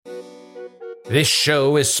This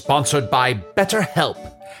show is sponsored by BetterHelp.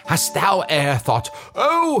 Hast thou e'er thought,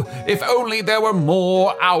 oh, if only there were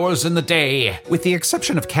more hours in the day? With the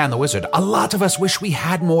exception of Can the Wizard, a lot of us wish we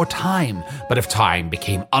had more time. But if time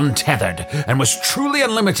became untethered and was truly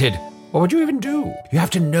unlimited, what would you even do? You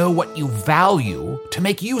have to know what you value to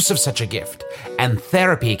make use of such a gift. And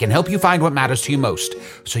therapy can help you find what matters to you most,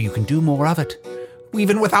 so you can do more of it,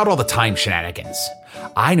 even without all the time shenanigans.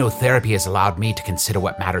 I know therapy has allowed me to consider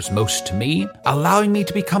what matters most to me, allowing me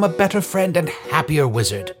to become a better friend and happier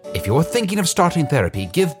wizard. If you're thinking of starting therapy,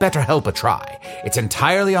 give BetterHelp a try. It's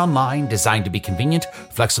entirely online, designed to be convenient,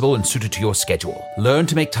 flexible, and suited to your schedule. Learn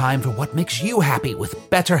to make time for what makes you happy with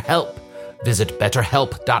BetterHelp. Visit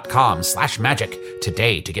betterhelp.com/magic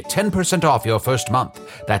today to get 10% off your first month.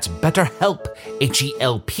 That's BetterHelp,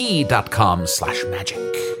 HELP.com/magic.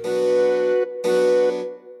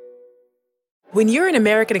 When you're an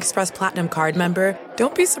American Express Platinum card member,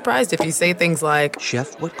 don't be surprised if you say things like,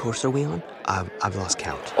 Chef, what course are we on? I've lost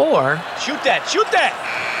count. Or, Shoot that!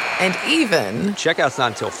 And even, Checkout's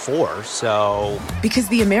not until 4, so... Because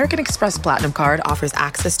the American Express Platinum Card offers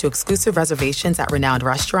access to exclusive reservations at renowned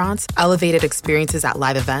restaurants, elevated experiences at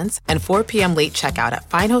live events, and 4 p.m. late checkout at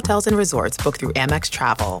fine hotels and resorts booked through Amex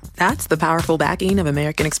Travel. That's the powerful backing of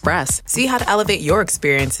American Express. See how to elevate your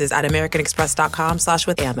experiences at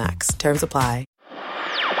americanexpress.com/withAmex. Terms apply.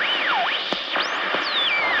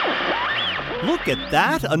 Look at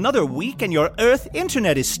that! Another week and your Earth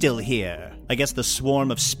internet is still here. I guess the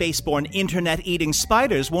swarm of spaceborne internet-eating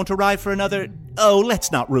spiders won't arrive for another... Oh,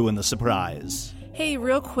 let's not ruin the surprise. Hey,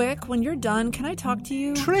 real quick, when you're done, can I talk to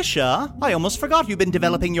you? Trisha, I almost forgot you've been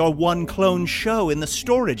developing your one-clone show in the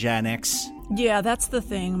storage annex. Yeah, that's the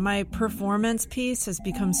thing. My performance piece has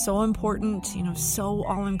become so important, so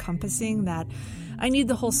all-encompassing that I need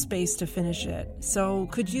the whole space to finish it. So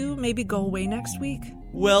could you maybe go away next week?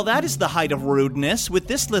 Well, that is the height of rudeness. With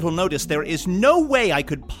this little notice, there is no way I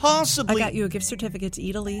could possibly... I got you a gift certificate to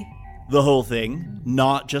Italy. The whole thing,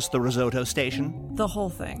 not just the risotto station? The whole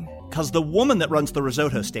thing. Because the woman that runs the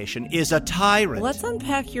risotto station is a tyrant. Let's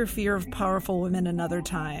unpack your fear of powerful women another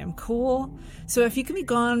time, cool? So if you can be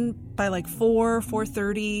gone by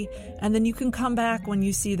 4:30, and then you can come back when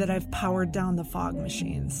you see that I've powered down the fog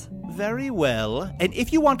machines. Very well. And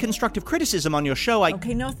if you want constructive criticism on your show,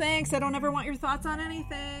 Okay, no thanks. I don't ever want your thoughts on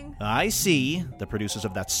anything. I see. The producers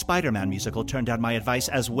of that Spider-Man musical turned down my advice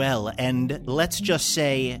as well, and let's just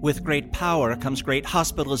say, with great power comes great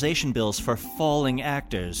hospitalization bills for falling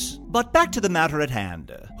actors. But back to the matter at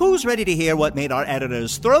hand. Who's ready to hear what made our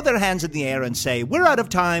editors throw their hands in the air and say, we're out of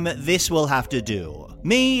time, this will have to do?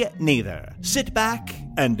 Me, neither. Sit back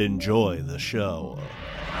and enjoy the show.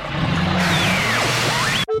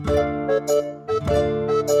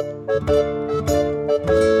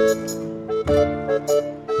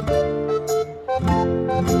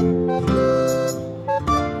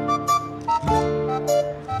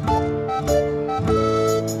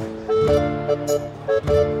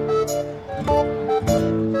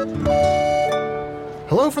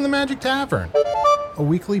 Hello from the Magic Tavern, a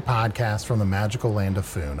weekly podcast from the magical land of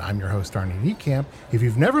Foon. I'm your host, Arnie Niekamp. If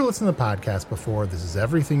you've never listened to the podcast before, this is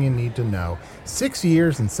everything you need to know. 6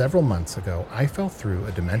 years and several months ago, I fell through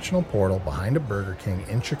a dimensional portal behind a Burger King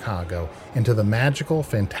in Chicago into the magical,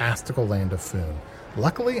 fantastical land of Foon.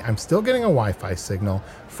 Luckily, I'm still getting a Wi-Fi signal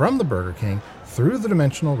from the Burger King through the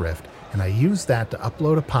dimensional rift, and I used that to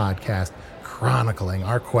upload a podcast chronicling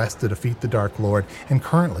our quest to defeat the Dark Lord, and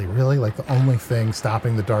currently, really, the only thing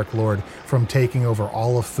stopping the Dark Lord from taking over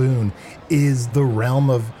all of Foon is the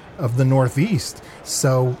realm of the Northeast.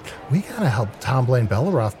 So we gotta help Tom Blaine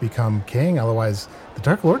Belleroth become king, otherwise the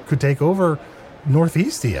Dark Lord could take over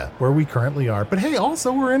Northeastia, where we currently are. But hey,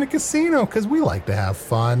 also we're in a casino, because we like to have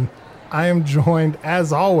fun. I am joined,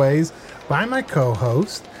 as always, by my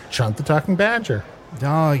co-host, Chunt the Talking Badger.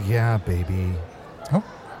 Oh, yeah, baby. Oh,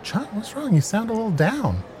 Chunt, what's wrong? You sound a little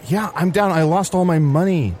down. Yeah, I'm down. I lost all my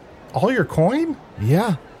money. All your coin?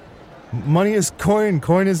 Yeah. Money is coin.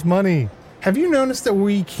 Coin is money. Have you noticed that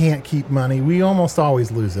we can't keep money? We almost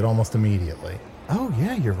always lose it almost immediately. Oh,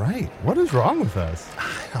 yeah, you're right. What is wrong with us?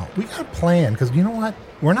 I don't. We got to plan, because you know what?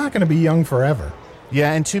 We're not going to be young forever.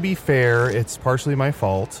 Yeah, and to be fair, it's partially my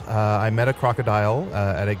fault. I met a crocodile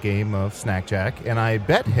at a game of Snack Jack, and I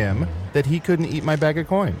bet him that he couldn't eat my bag of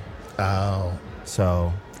coin. Oh.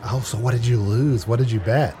 So what did you lose? What did you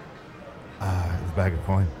bet? The bag of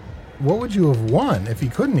coin. What would you have won if he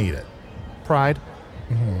couldn't eat it? Pride.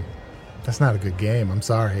 That's not a good game. I'm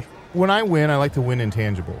sorry. When I win, I like to win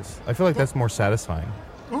intangibles. I feel like that's more satisfying.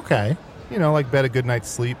 Okay. Like bet a good night's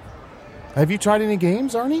sleep. Have you tried any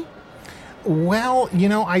games, Arnie? Well,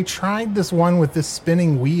 I tried this one with this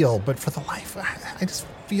spinning wheel, but for the life, I just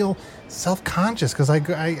feel self-conscious because I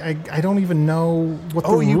don't even know what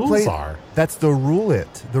the rules are. That's the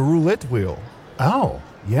roulette wheel. Oh.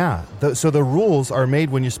 Yeah. So the rules are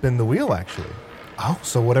made when you spin the wheel, actually. Oh,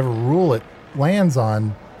 so whatever rule it lands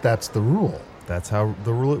on, that's the rule. That's how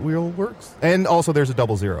the roulette wheel works. And also there's a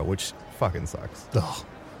 00, which fucking sucks. Ugh.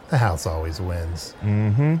 The house always wins.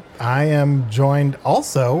 Mm-hmm. I am joined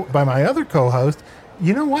also by my other co-host.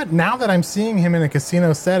 You know what? Now that I'm seeing him in a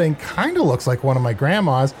casino setting, kind of looks like one of my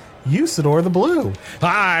grandmas, Usador the Blue.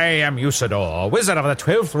 I am Usador, wizard of the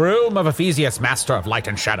 12th realm of Ephesius, master of light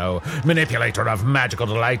and shadow, manipulator of magical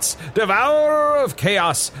delights, devourer of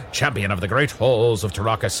chaos, champion of the great halls of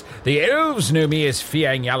Tarakas. The elves know me as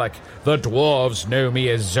Fiang Yalak, the dwarves know me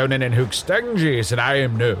as Zonin and Hookstangis, and I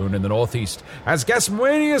am known in the northeast as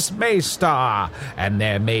Gasmuenius Maystar. And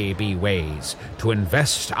there may be ways to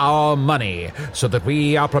invest our money so that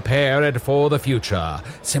we are prepared for the future.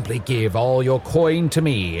 Simply give all your coin to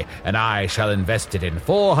me, and I shall invest it in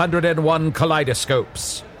 401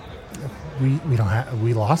 kaleidoscopes.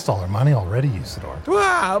 We lost all our money already, Usador.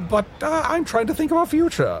 Well, but I'm trying to think of our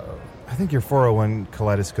future. I think your 401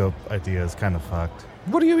 kaleidoscope idea is kind of fucked.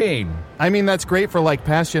 What do you mean? I mean, that's great for like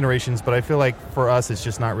past generations, but I feel like for us it's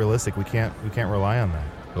just not realistic. We can't rely on that.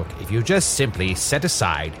 Look, if you just simply set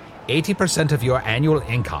aside 80% of your annual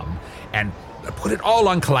income and put it all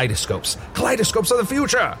on kaleidoscopes. Kaleidoscopes of the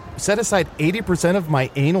future. Set aside 80% of my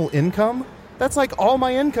anal income? That's like all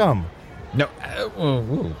my income. No,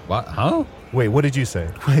 what? Huh? Wait, what did you say?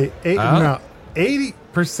 Wait,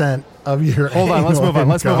 80% of your Hold on, let's move on.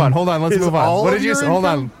 Let's move on. Hold on, let's move on. What did you say? Hold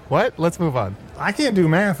on. What? Let's move on. I can't do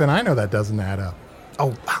math, and I know that doesn't add up.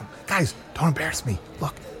 Oh, wow. Guys, don't embarrass me.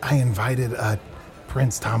 Look, I invited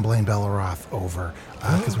Prince Tom Blaine Belleroth over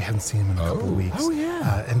because we haven't seen him in a couple of weeks. Oh,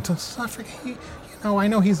 yeah. And let's not forget, I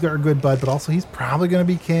know he's our good bud, but also he's probably going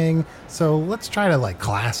to be king. So let's try to,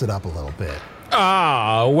 class it up a little bit.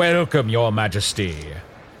 Ah, welcome, Your Majesty.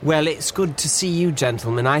 Well, it's good to see you,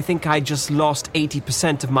 gentlemen. I think I just lost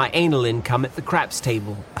 80% of my anal income at the craps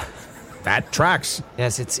table. That tracks.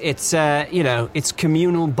 Yes, it's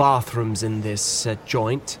communal bathrooms in this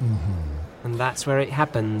joint. Mm-hmm. And that's where it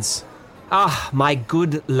happens. Ah, my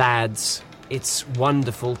good lads. It's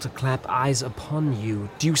wonderful to clap eyes upon you.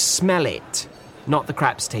 Do you smell it? Not the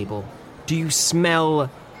craps table. Do you smell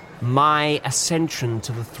my ascension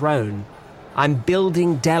to the throne? I'm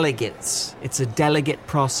building delegates. It's a delegate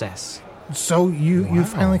process. So you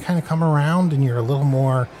finally kind of come around and you're a little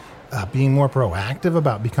more, being more proactive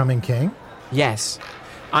about becoming king? Yes.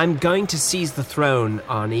 I'm going to seize the throne,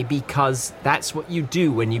 Arnie, because that's what you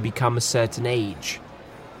do when you become a certain age.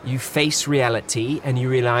 You face reality and you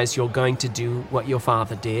realize you're going to do what your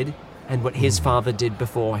father did and what his father did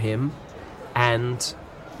before him and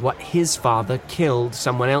what his father killed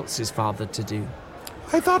someone else's father to do.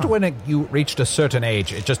 I thought when you reached a certain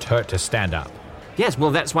age, it just hurt to stand up. Yes,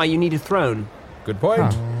 well, that's why you need a throne. Good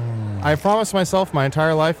point. I promised myself my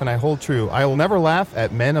entire life, and I hold true. I will never laugh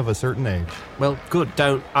at men of a certain age. Well, good.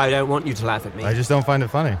 I don't want you to laugh at me. I just don't find it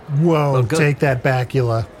funny. Whoa, well, take that,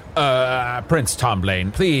 Bacula. Prince Tom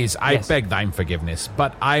Blaine, please, I beg thine forgiveness,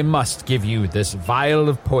 but I must give you this vial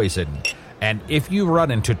of poison. And if you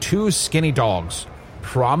run into 2 skinny dogs,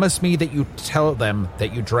 promise me that you tell them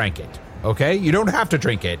that you drank it. Okay? You don't have to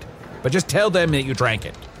drink it, but just tell them that you drank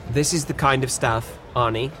it. This is the kind of stuff,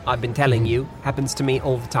 Arnie, I've been telling you, happens to me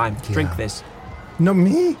all the time. Yeah. Drink this. No,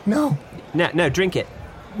 me? No. No, drink it.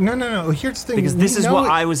 No. Here's the thing. Because this is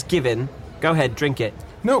what I was given. Go ahead, drink it.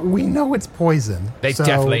 No, we know it's poison. They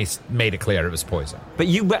definitely made it clear it was poison. But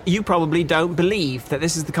you probably don't believe that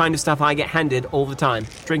this is the kind of stuff I get handed all the time.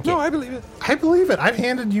 Drink it. No, I believe it. I believe it. I've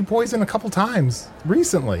handed you poison a couple times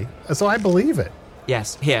recently, so I believe it.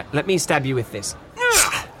 Yes, here, let me stab you with this.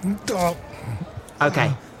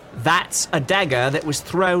 Okay, that's a dagger that was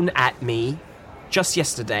thrown at me just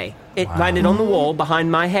yesterday. It landed on the wall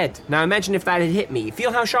behind my head. Now imagine if that had hit me.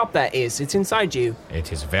 Feel how sharp that is. It's inside you.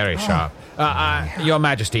 It is very sharp. Your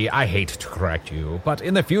Majesty, I hate to correct you, but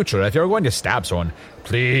in the future, if you're going to stab someone,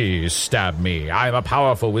 please stab me. I'm a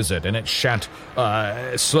powerful wizard, and it shan't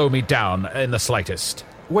slow me down in the slightest.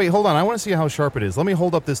 Wait, hold on. I want to see how sharp it is. Let me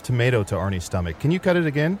hold up this tomato to Arnie's stomach. Can you cut it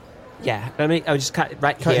again? Yeah, I'll just cut it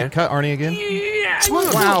right here. Cut Arnie again? Yeah.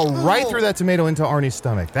 Wow, right through that tomato into Arnie's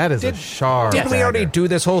stomach. That is a sharp Didn't we dagger. already do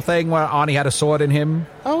this whole thing where Arnie had a sword in him?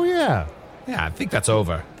 Oh, yeah. Yeah, I think that's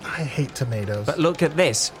over. I hate tomatoes. But look at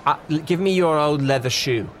this. Give me your old leather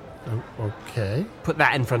shoe. Okay. Put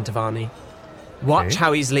that in front of Arnie. Watch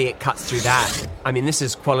how easily it cuts through that. I mean, this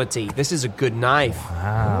is quality. This is a good knife.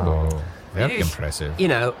 Wow. Very impressive. You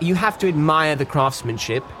know, you have to admire the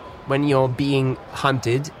craftsmanship when you're being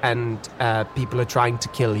hunted and people are trying to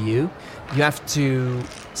kill you. You have to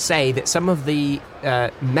say that some of the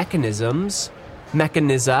mechanism,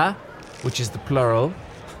 which is the plural,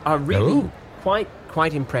 are really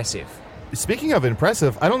quite impressive. Speaking of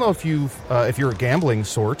impressive, I don't know if you're a gambling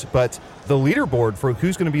sort, but the leaderboard for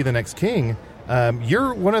who's going to be the next king,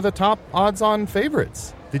 you're one of the top odds-on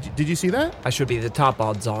favorites. Did you see that? I should be the top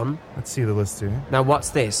odds-on. Let's see the list too. Now,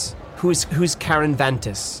 what's this? Who's Karen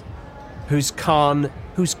Ventus? Who's Karen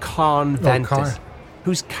Ventus?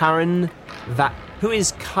 Who's Karen Who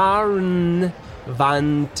is Karen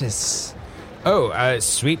Ventus? Oh,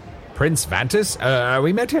 sweet Prince Vantus.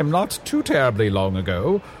 We met him not too terribly long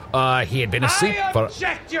ago. He had been asleep I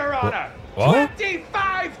object, Your Honor! What?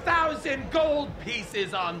 25,000 gold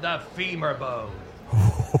pieces on the femur bone.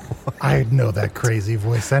 I'd know that crazy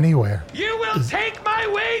voice anywhere. You will take my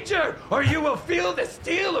wager, or you will feel the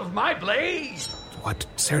steel of my blade. What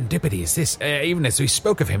serendipity is this? Even as we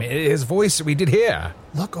spoke of him, his voice we did hear.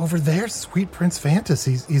 Look over there, sweet Prince Fantas.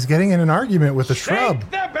 He's getting in an argument with a shrub.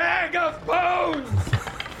 Shake the bag of bones!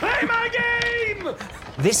 Play my game!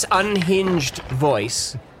 This unhinged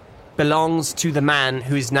voice belongs to the man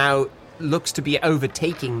who is now looks to be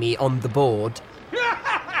overtaking me on the board.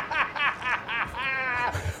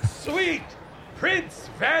 Sweet Prince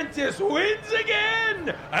Fantas wins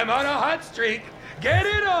again! I'm on a hot streak. Get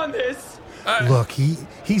in on this. Look, he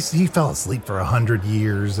fell asleep for 100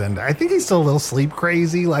 years, and I think he's still a little sleep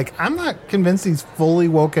crazy. Like, I'm not convinced he's fully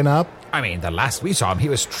woken up. I mean, the last we saw him, he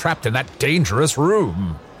was trapped in that dangerous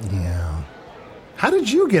room. Yeah. How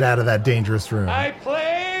did you get out of that dangerous room? I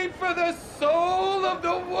played for the soul of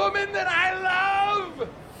the woman that I love.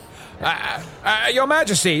 Your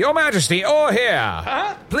Majesty, oh, here.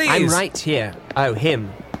 Huh? Please. I'm right here. Oh,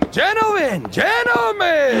 him. Gentlemen!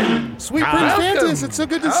 Sweet Prince Fantas, it's so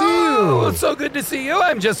good to see you. It's so good to see you.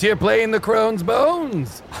 I'm just here playing the Crone's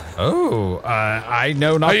Bones. Oh, I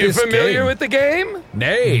know not Are you this familiar game. with the game?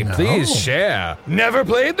 Nay, No. please share. Never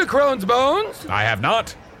played the Crone's Bones? I have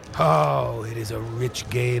not. Oh, it is a rich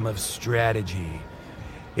game of strategy.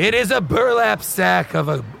 It is a burlap sack of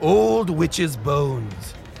an old witch's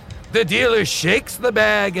bones. The dealer shakes the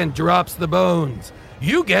bag and drops the bones.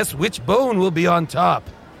 You guess which bone will be on top.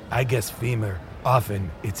 I guess femur.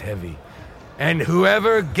 Often it's heavy. And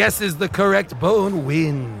whoever guesses the correct bone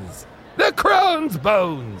wins. The Crone's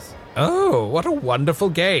Bones. Oh, what a wonderful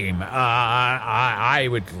game. I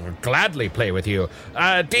would gladly play with you.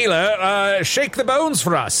 Dealer, shake the bones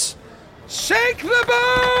for us. Shake the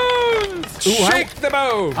bones! Shake the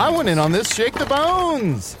bones! I went in on this. Shake the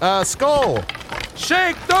bones. Skull.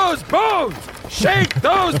 Shake those bones! Shake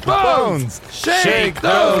those bones! Shake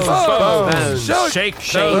those bones. Shake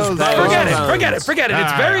those bones. Forget it.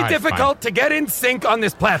 It's very difficult to get in sync on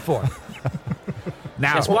this platform.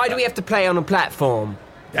 Now, Yes, why do we have to play on a platform?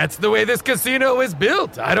 That's the way this casino is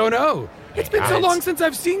built. I don't know. It's been so long since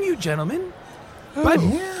I've seen you, gentlemen.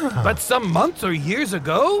 But some months or years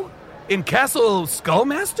ago, in Castle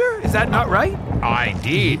Skullmaster? Is that not right?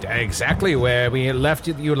 Indeed, exactly where we left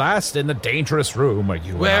you last, in the dangerous room where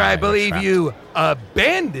you Where and I were believe trapped. you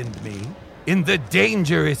abandoned me in the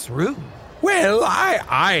dangerous room. Well,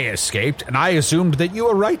 I escaped, and I assumed that you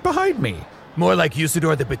were right behind me. More like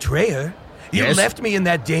Usador the Betrayer. You Yes? left me in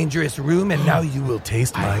that dangerous room, and now you will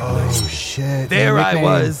taste my blade. Oh, shit. There Your I nickname.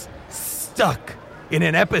 was, stuck in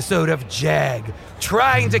an episode of Jag,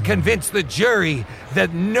 trying to convince the jury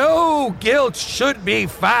that no guilt should be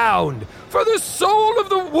found for the soul of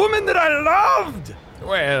the woman that I loved.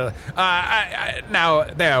 Well, now,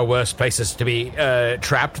 there are worse places to be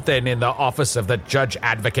trapped than in the office of the Judge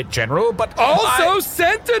Advocate General, but Also,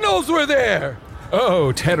 sentinels were there.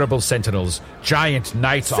 Oh, terrible sentinels. Giant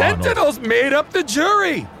knights, Arnold. Sentinels made up the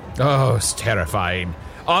jury. Oh, it's terrifying.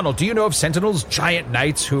 Arnold, do you know of sentinels, giant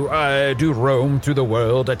knights who do roam through the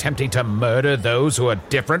world attempting to murder those who are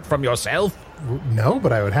different from yourself? No,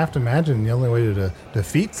 but I would have to imagine the only way to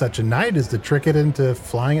defeat such a knight is to trick it into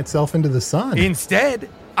flying itself into the sun. Instead,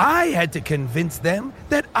 I had to convince them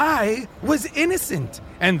that I was innocent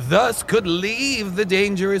and thus could leave the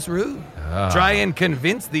dangerous room. Try and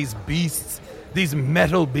convince these beasts, these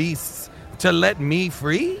metal beasts, to let me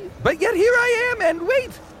free? But yet here I am, and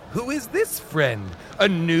wait, who is this friend? A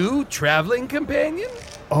new traveling companion?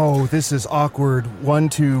 Oh, this is awkward. 1,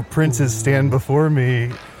 2 princes stand before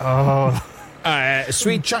me. Oh.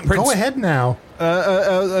 Sweet John, Prince. go ahead now.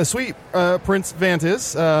 Sweet Prince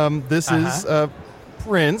Vantis. This is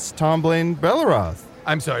Prince Tom Blaine Belleroth.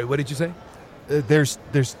 I'm sorry, what did you say? There's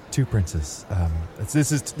 2 princes.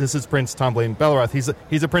 This is Prince Tom Blaine Belleroth.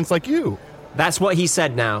 He's a prince like you. That's what he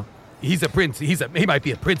said now. He's a prince. He might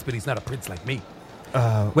be a prince, but he's not a prince like me.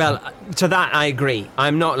 Well, to that I agree.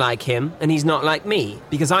 I'm not like him, and he's not like me,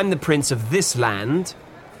 because I'm the prince of this land,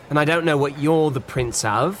 and I don't know what you're the prince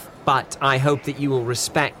of, but I hope that you will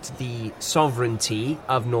respect the sovereignty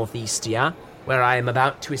of Northeastia, where I am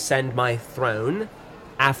about to ascend my throne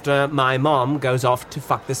after my mom goes off to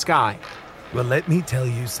fuck the sky. Well, let me tell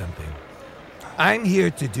you something. I'm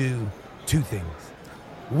here to do 2 things.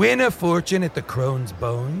 Win a fortune at the Crone's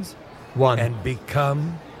Bones. 1. And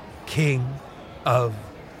become king of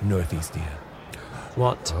Northeastia.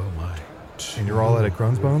 What? Oh, my. And you're all out of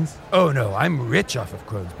Crone's Bones? Oh, no, I'm rich off of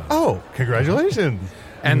Crone's Bones. Oh, congratulations.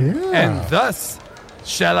 And thus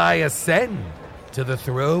shall I ascend to the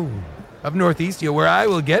throne of Northeastia, where I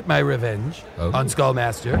will get my revenge on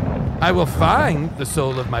Skullmaster. I will find the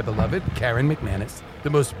soul of my beloved, Karen McManus, the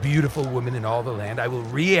most beautiful woman in all the land. I will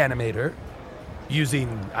reanimate her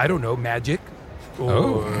using, I don't know, magic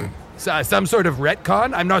or some sort of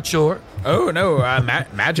retcon. I'm not sure. Oh, no,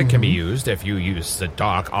 magic can be used if you use the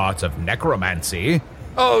dark arts of necromancy.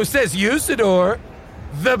 Oh, says Usador,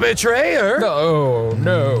 the betrayer. Oh,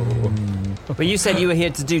 no. But you said you were here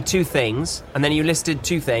to do 2 things, and then you listed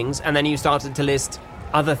 2 things, and then you started to list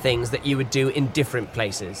other things that you would do in different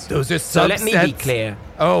places. Those are So let me be subsets. clear.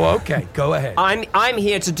 Oh, okay. Go ahead. I'm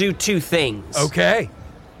here to do 2 things. Okay.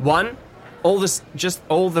 1, all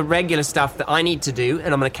the regular stuff that I need to do,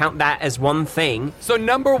 and I'm going to count that as 1 thing. So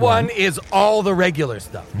number 1 is all the regular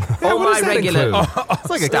stuff. All what my does that regular include? It's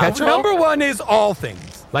like a stuff. catch-all. Number 1 is all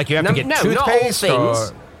things. Like you have to get not all toothpaste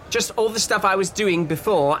things. or... Just all the stuff I was doing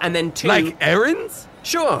before, and then 2. Like errands?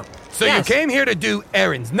 Sure. So Yes. you came here to do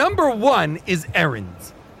errands. Number 1 is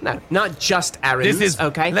errands. No, not just errands. This is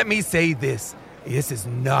okay. Let me say this. This is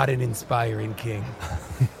not an inspiring king.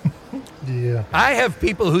 Yeah. I have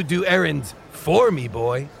people who do errands for me,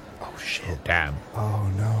 boy. Oh, shit. Damn.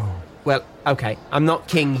 Oh, no. Well, okay, I'm not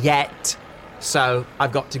king yet, so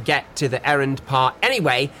I've got to get to the errand part.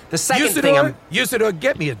 Anyway, the second thing Usador,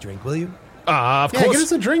 get me a drink, will you? Of Yeah, course. get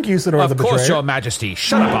us a drink, Usador the Of course, Betrayer. Your Majesty.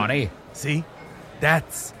 Shut up, Bonnie. See?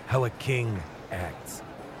 That's how a king acts.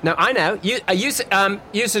 No, I know.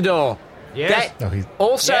 Usador. Yes? No, he's...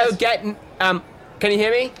 Get. Can you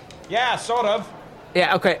hear me? Yeah, sort of.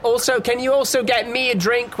 Yeah. Okay. Also, can you also get me a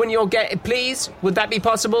drink when you're please? Would that be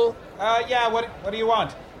possible? Yeah, what do you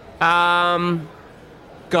want?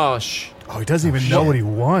 Gosh. Oh, he doesn't even know what he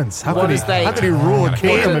wants. How What could is they- how could he rule a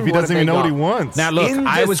kingdom if he What doesn't have even they know what he got? wants? Now, look,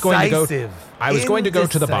 I was going to go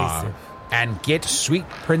Indecisive. to the bar and get Sweet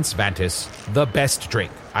Prince Vantis the best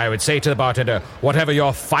drink. I would say to the bartender, whatever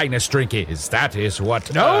your finest drink is, that is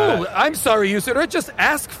what... No, I'm sorry, Usador. Just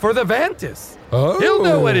ask for the Vantis. Oh. He'll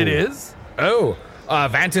know what it is.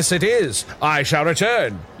 Vantis it is. I shall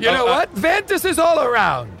return. You know what? Vantis is all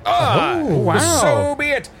around. wow. So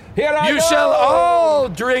be it. Here I You go. shall all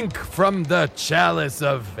drink from the chalice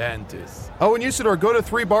of Vantis. Oh, and Usador, go to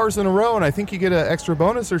 3 bars in a row, and I think you get an extra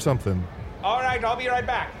bonus or something. All right, I'll be right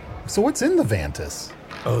back. So what's in the Vantis?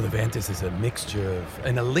 Oh, the Vantis is a mixture of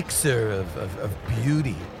an elixir of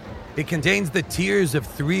beauty. It contains the tears of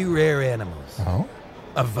 3 rare animals. Oh,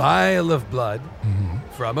 A vial of blood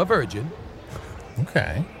from a virgin,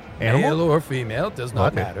 okay. male or female, does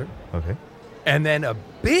not matter. Okay. And then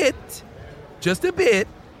just a bit,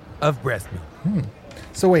 of breast milk.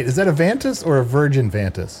 So wait, is that a Vantis or a Virgin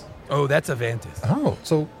Vantis? Oh, that's a Vantis. Oh,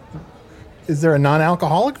 so is there a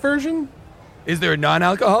non-alcoholic version? Is there a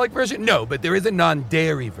non-alcoholic version? No, but there is a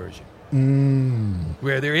non-dairy version.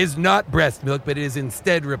 Where there is not breast milk, but it is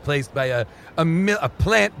instead replaced by a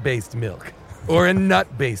plant-based milk or a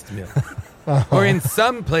nut-based milk. Or in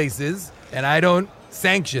some places, and I don't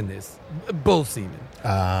sanction this, bull semen. Oh,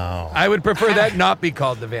 I would prefer that not be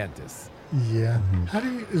called the Vantis. yeah. How do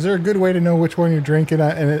you? Is there a good way to know which one you're drinking?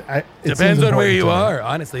 It Depends seems on where important you to me. are.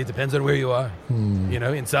 Honestly, it depends on where you are. You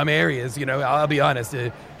know, in some areas, I'll be honest.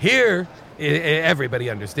 Here, everybody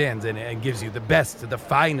understands and gives you the best, the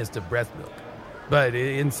finest of breast milk. But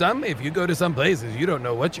in some, if you go to some places, you don't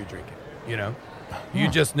know what you're drinking. You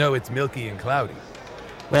just know it's milky and cloudy.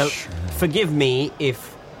 Well, forgive me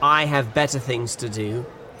if I have better things to do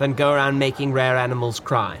than go around making rare animals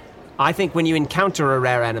cry. I think when you encounter a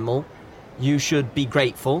rare animal, you should be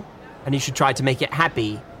grateful and you should try to make it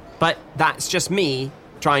happy. But that's just me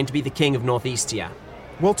trying to be the king of Northeastia.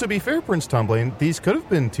 Well, to be fair, Prince Tomblaine, these could have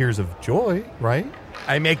been tears of joy, right?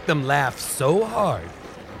 I make them laugh so hard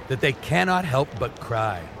that they cannot help but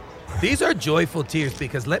cry. These are joyful tears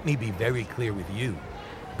because let me be very clear with you,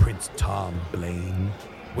 Prince Tom Blaine.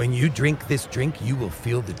 When you drink this drink, you will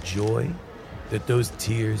feel the joy that those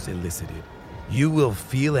tears elicited. You will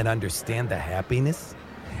feel and understand the happiness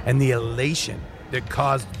and the elation that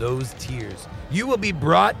caused those tears. You will be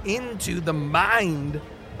brought into the mind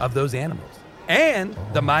of those animals and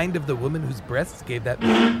the mind of the woman whose breasts gave that.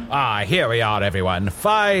 Here we are, everyone.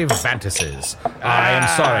 5 Vantuses. I am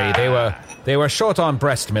sorry, they were short on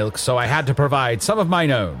breast milk, so I had to provide some of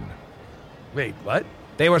mine own. Wait, what?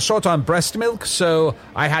 They were short on breast milk, so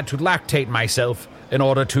I had to lactate myself in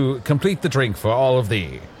order to complete the drink for all of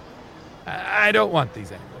thee. I don't want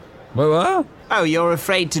these anymore. What? Oh, you're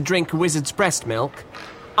afraid to drink a wizard's breast milk?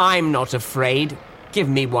 I'm not afraid. Give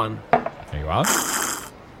me one. Here you are.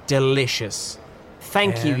 Delicious.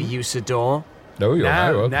 Thank you, And? Usador. No, you're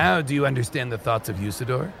very welcome. Now do you understand the thoughts of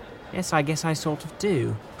Usador? Yes, I guess I sort of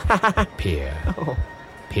do. Peer. Oh.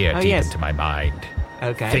 Peer Oh, deep yes. into my mind.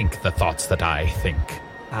 Okay. Think the thoughts that I think.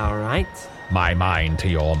 All right. My mind to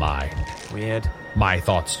your mind. Weird. My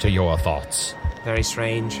thoughts to your thoughts. Very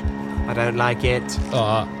strange. I don't like it.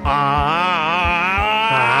 Ah.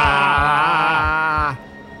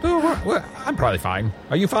 Oh, well, I'm probably fine.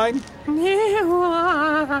 Are you fine?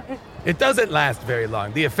 It doesn't last very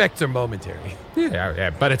long. The effects are momentary. Yeah,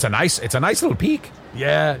 but it's a nice little peak.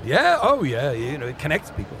 Yeah, oh yeah, it connects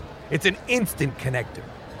people. It's an instant connector.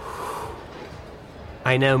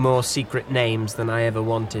 I know more secret names than I ever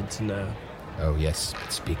wanted to know. Oh yes,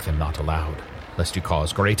 but speak them not aloud, lest you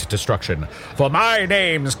cause great destruction. For my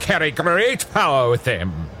names carry great power with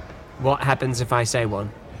them. What happens if I say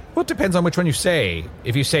one? Well, it depends on which one you say.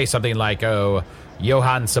 If you say something like,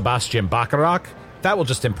 Johann Sebastian Bacharach, that will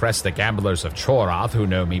just impress the gamblers of Choroth who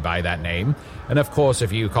know me by that name. And of course,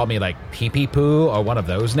 if you call me like Pee-Pee Poo or one of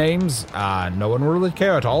those names, no one will really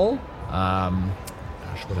care at all.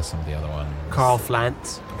 What are some of the other ones? Carl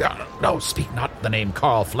Flantz? No, speak not the name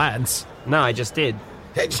Carl Flantz. No, I just did.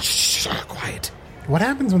 Hey, shh, quiet. What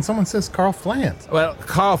happens when someone says Carl Flantz? Well,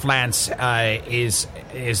 Carl Flantz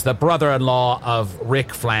is the brother-in-law of Rick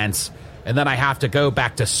Flantz, and then I have to go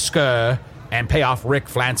back to Skur and pay off Rick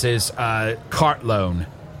Flantz's cart loan.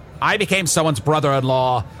 I became someone's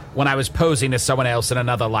brother-in-law when I was posing as someone else in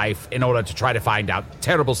another life in order to try to find out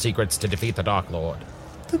terrible secrets to defeat the Dark Lord.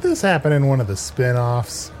 Did this happen in one of the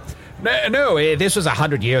spin-offs? No, this was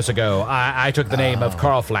 100 years ago. I took the name of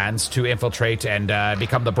Carl Flantz to infiltrate and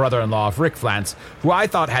become the brother-in-law of Rick Flantz, who I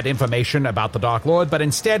thought had information about the Dark Lord, but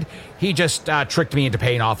instead he just tricked me into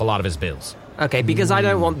paying off a lot of his bills. Okay, because I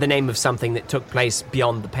don't want the name of something that took place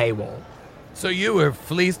beyond the paywall. So you were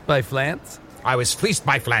fleeced by Flantz? I was fleeced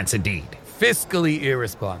by Flantz, indeed. Fiscally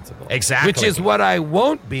irresponsible. Exactly. Which is what I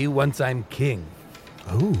won't be once I'm king.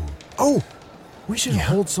 Oh, we should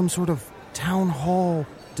hold some sort of town hall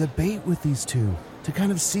debate with these two to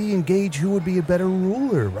kind of see and gauge who would be a better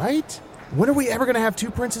ruler, right? When are we ever going to have 2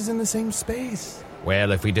 princes in the same space?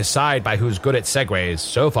 Well, if we decide by who's good at segues,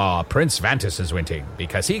 so far Prince Vantus is winning,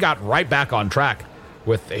 because he got right back on track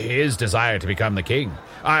with his desire to become the king.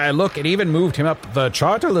 Look, it even moved him up the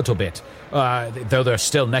chart a little bit. Though they're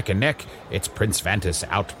still neck and neck, it's Prince Vantus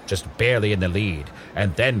out just barely in the lead,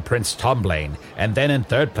 and then Prince Tomblaine, and then in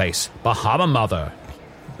third place, Bahama Mother.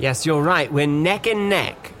 Yes, you're right. We're neck and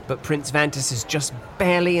neck, but Prince Vantus is just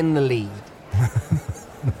barely in the lead.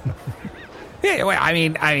 Yeah, well, I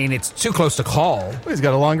mean, it's too close to call. Well, he's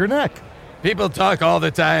got a longer neck. People talk all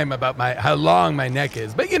the time about how long my neck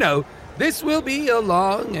is, but this will be a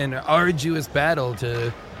long and arduous battle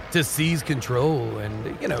to seize control,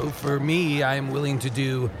 and for me, I'm willing to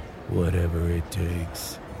do whatever it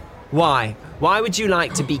takes. Why? Why would you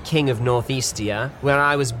like to be king of Northeastia, where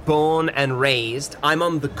I was born and raised? I'm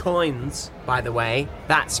on the coins, by the way.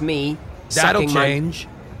 That's me. That'll sucking change.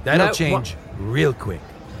 That'll change real quick.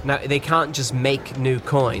 No, they can't just make new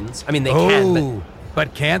coins. I mean, they can,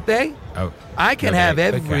 but can't they? Oh, I can no, have they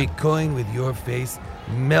every can. coin with your face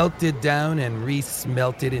melted down and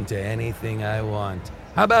re-smelted into anything I want.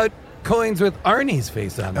 How about coins with Arnie's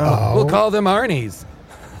face on them? Oh. We'll call them Arnie's.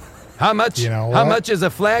 How much? You know How what? much is a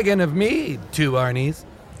flagon of me? 2 Arnie's.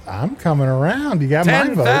 I'm coming around. You got my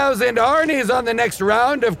vote. 10,000 Arnie's on the next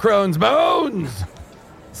round of Crone's Bones.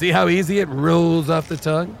 See how easy it rolls off the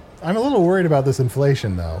tongue? I'm a little worried about this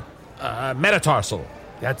inflation, though. Metatarsal.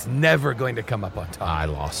 That's never going to come up on top. I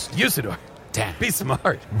lost. Usador, Damn. be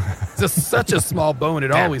smart. It's just such a small bone, it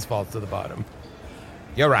Damn. always falls to the bottom.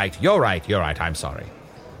 You're right. I'm sorry.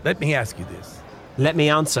 Let me ask you this. Let me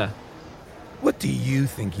answer. What do you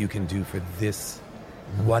think you can do for this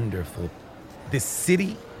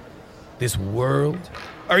city, this world?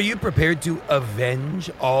 Are you prepared to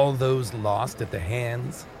avenge all those lost at the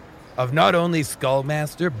hands of not only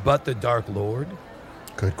Skullmaster, but the Dark Lord?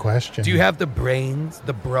 Good question. Do you have the brains,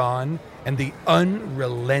 the brawn, and the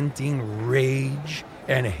unrelenting rage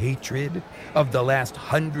and hatred of the last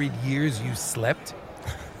 100 years you slept?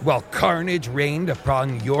 while carnage reigned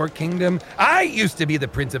upon your kingdom. I used to be the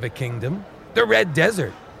prince of a kingdom, the Red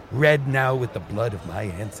Desert, red now with the blood of my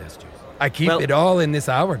ancestors. I keep it all in this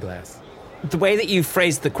hourglass. The way that you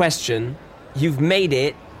phrased the question, you've made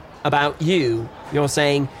it about you. You're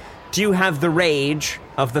saying, do you have the rage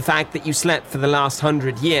of the fact that you slept for the last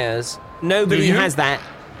 100 years? Nobody has that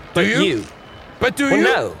but you. But do you?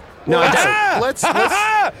 No, I don't. Let's you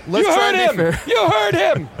try heard and be him. fair. You heard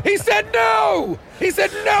him. He said no. He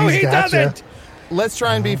said no, he doesn't. Let's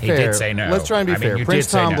try and be He fair. did say no. Let's try and be I mean, fair. you Prince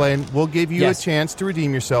did say no. Tomblaine, we'll give you Yes. a chance to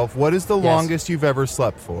redeem yourself. What is the longest you've ever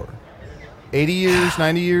slept for? 80 years,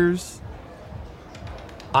 90 years?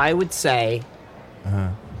 I would say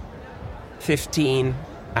 15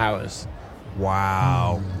 hours.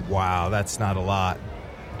 Wow. Wow, that's not a lot.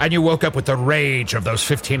 And you woke up with the rage of those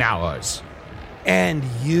 15 hours. And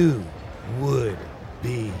you would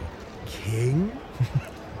be king?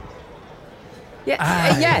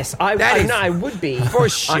 Yes, I would be. For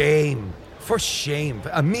shame. For shame.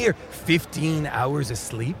 A mere 15 hours of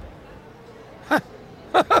sleep?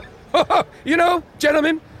 You know,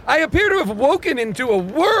 gentlemen, I appear to have woken into a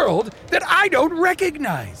world that I don't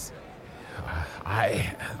recognize.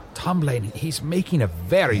 Tomblaine, he's making a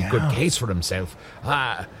very good case for himself.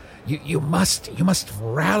 You must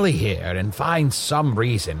rally here and find some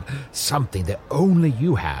reason, something that only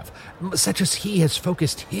you have, such as he has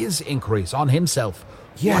focused his inquiries on himself.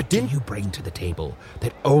 Yeah, what do you bring to the table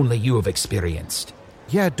that only you have experienced?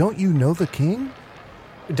 Yeah, don't you know the king?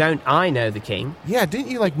 Don't I know the king? Yeah, didn't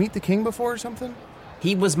you, meet the king before or something?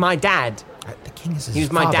 He was my dad. The king is his He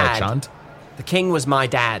was my father, dad. Chunt. The king was my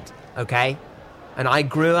dad, okay? And I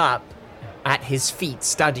grew up at his feet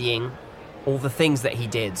studying all the things that he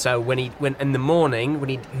did. So when in the morning, when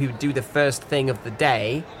he would do the first thing of the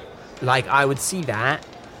day, I would see that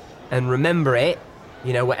and remember it,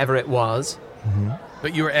 whatever it was. Mm-hmm.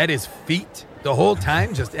 But you were at his feet the whole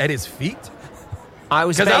time, just at his feet? I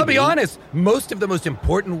was Because I'll be baby. honest, most of the most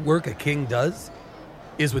important work a king does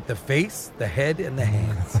is with the face, the head, and the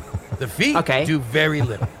hands. The feet Okay. do very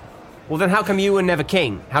little. Well, then how come you were never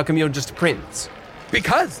king? How come you're just a prince?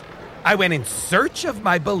 Because I went in search of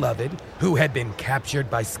my beloved, who had been captured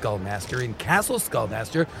by Skullmaster in Castle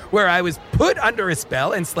Skullmaster, where I was put under a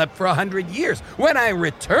spell and slept for 100 years. When I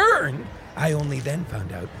returned, I only then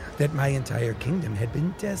found out that my entire kingdom had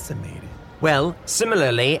been decimated. Well,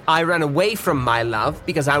 similarly, I ran away from my love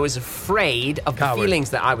because I was afraid of Coward. the feelings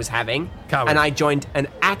that I was having. Coward. And I joined an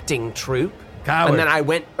acting troupe. Coward. And then I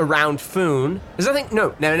went around Foon. There's nothing,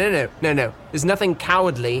 no. There's nothing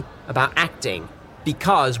cowardly about acting.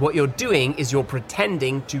 Because what you're doing is you're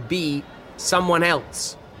pretending to be someone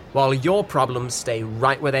else while your problems stay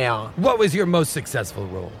right where they are. What was your most successful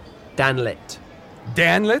role? Danlit.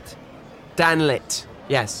 Danlit? Danlit.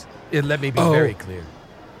 Yes. Let me be very clear.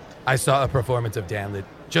 I saw a performance of Danlit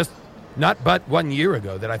just not but 1 year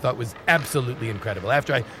ago that I thought was absolutely incredible.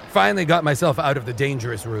 After I finally got myself out of the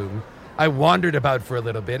dangerous room, I wandered about for a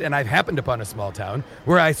little bit, and I happened upon a small town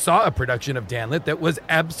where I saw a production of Danlit that was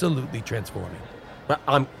absolutely transforming. But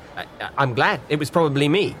I'm glad. It was probably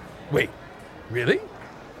me. Wait, really?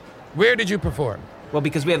 Where did you perform? Well,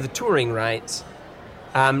 because we have the touring rights.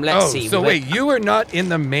 Let's see. So wait, you were not in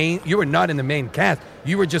the main cast.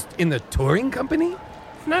 You were just in the touring company?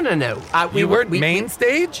 No. You weren't main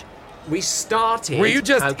stage? We started. Were you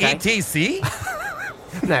just okay. ETC?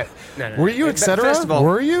 No. Were you But etc.? First of all,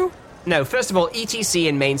 Were you? No, first of all, ETC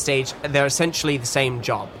and main stage, they're essentially the same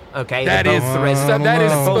job, okay? That They're is both the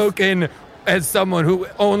resident- spoken as someone who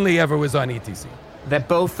only ever was on ETC. They're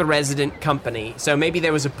both the resident company. So maybe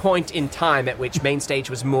there was a point in time at which main stage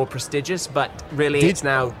was more prestigious, but really it's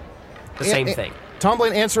now the same thing.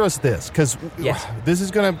 Tomblaine, answer us this, because Yes. this is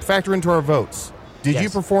going to factor into our votes. Did you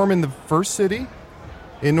Yes. perform in the first city?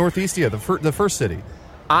 In Northeastia, the first city?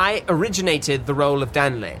 I originated the role of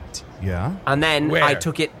Danlit, Yeah. and then Where? I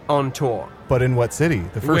took it on tour. But in what city?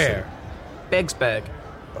 The first Where? Begsburg.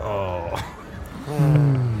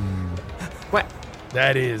 Well,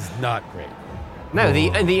 That is not great. no,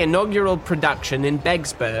 the inaugural production in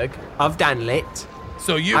Begsburg of Danlit.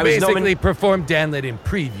 So you I was basically performed Danlit in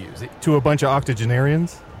previews. city? To a bunch of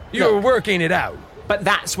octogenarians? You were working it out. But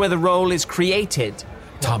that's where the role is created.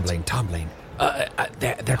 Tomblaine.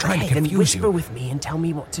 They're trying to Then confuse whisper you. with me and tell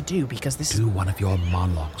me what to do, because this Do one of your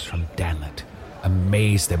monologues from Danlit.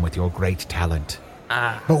 Amaze them with your great talent.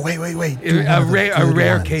 Oh, wait. A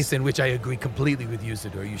rare case in which I agree completely with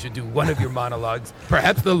Usador. You should do one of your monologues,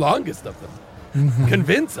 perhaps the longest of them.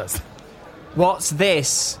 Convince us. What's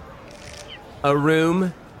this? A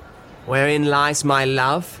room wherein lies my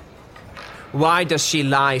love? Why does she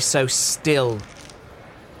lie so still?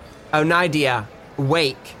 Oh, Nydia,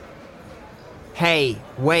 wake. Hey,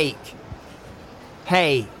 wake.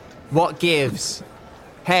 Hey, what gives?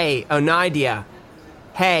 Hey, Onidia.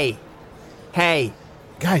 Hey.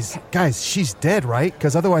 Guys, she's dead, right?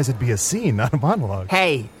 Because otherwise it'd be a scene, not a monologue.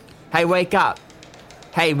 Hey, wake up.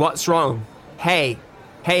 Hey, what's wrong? Hey,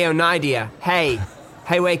 Onidia. Hey,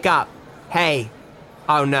 wake up. Hey.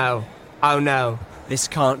 Oh no. This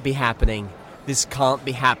can't be happening.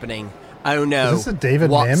 Oh no. Is this a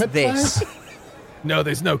David What's Mamet this? play? No,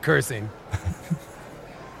 there's no cursing.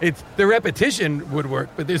 It's the repetition would work,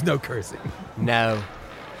 but there's no cursing. No.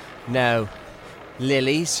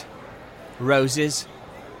 Lilies, roses,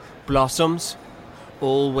 blossoms,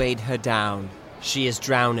 all weighed her down. She is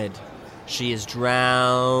drowned. She is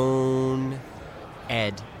drowned.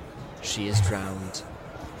 Ed, she is drowned.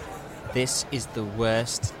 This is the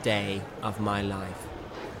worst day of my life.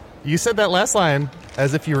 You said that last line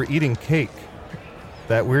as if you were eating cake.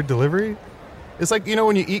 That weird delivery? It's like,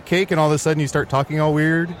 when you eat cake and all of a sudden you start talking all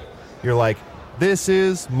weird. You're like, this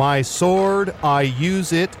is my sword. I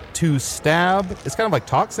use it to stab. It's kind of like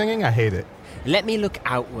talk singing. I hate it. Let me look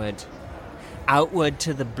outward. Outward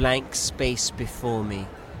to the blank space before me.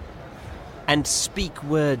 And speak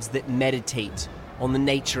words that meditate on the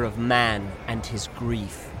nature of man and his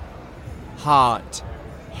grief. Heart,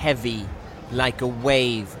 heavy, like a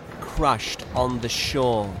wave crushed on the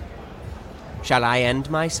shore. Shall I end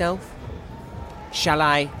myself? Shall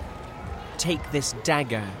I take this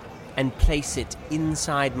dagger and place it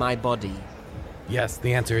inside my body? Yes,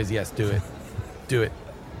 the answer is yes. Do it. Do it.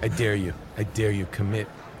 I dare you. Commit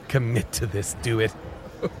to this. Do it.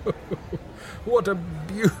 What a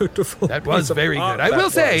beautiful That was very good. I will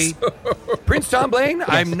say, Prince Tom Blaine, yes.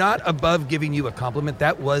 I'm not above giving you a compliment.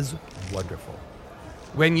 That was wonderful.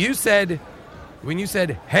 When you said,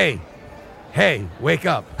 hey, wake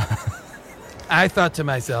up, I thought to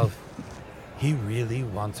myself, he really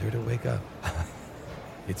wants her to wake up.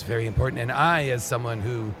 It's very important. And I, as someone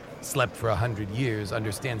who slept for 100 years,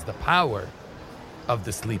 understands the power of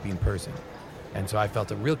the sleeping person. And so I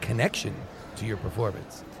felt a real connection to your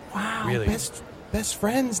performance. Wow, really. Best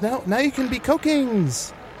friends. Now you can be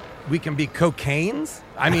co-kings. We can be cocaines?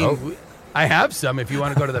 I mean, I have some if you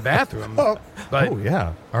want to go to the bathroom. Oh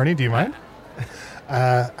yeah. Arnie, do you mind?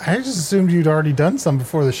 I just assumed you'd already done some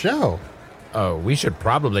before the show. Oh, we should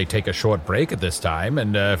probably take a short break at this time,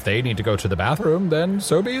 and if they need to go to the bathroom, then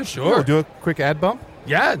so be it. Sure. We'll do a quick ad bump?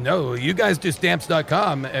 Yeah, no, you guys do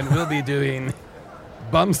stamps.com, and we'll be doing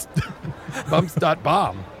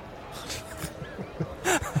bumps.bomb.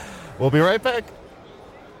 We'll be right back.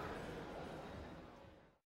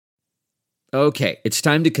 Okay, it's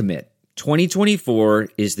time to commit. 2024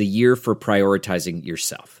 is the year for prioritizing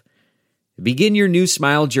yourself. Begin your new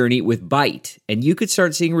smile journey with Byte, and you could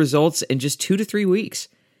start seeing results in just 2 to 3 weeks.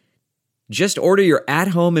 Just order your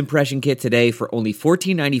at-home impression kit today for only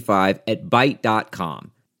 $14.95 at Byte.com.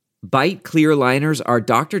 Byte clear liners are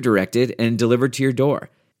doctor-directed and delivered to your door.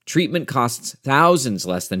 Treatment costs thousands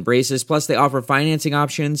less than braces, plus they offer financing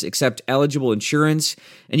options, accept eligible insurance,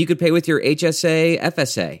 and you could pay with your HSA,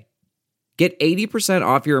 FSA. Get 80%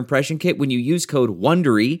 off your impression kit when you use code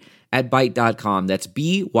WONDERY at Byte.com. That's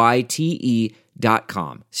BYTE.com.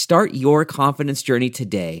 Start your confidence journey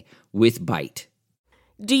today with Byte.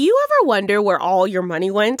 Do you ever wonder where all your money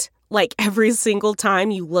went? Like every single time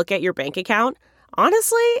you look at your bank account?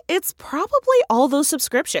 Honestly, it's probably all those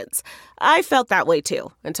subscriptions. I felt that way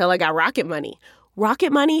too, until I got Rocket Money.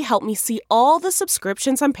 Rocket Money helped me see all the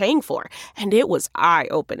subscriptions I'm paying for, and it was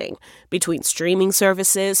eye-opening. Between streaming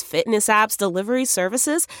services, fitness apps, delivery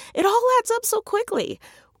services, it all adds up so quickly.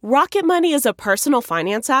 Rocket Money is a personal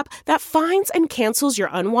finance app that finds and cancels your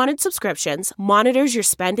unwanted subscriptions, monitors your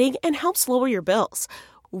spending, and helps lower your bills.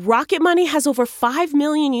 Rocket Money has over 5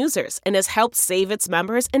 million users and has helped save its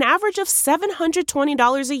members an average of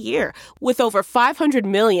 $720 a year, with over 500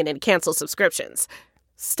 million in canceled subscriptions.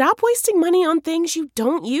 Stop wasting money on things you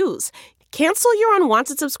don't use. Cancel your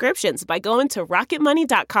unwanted subscriptions by going to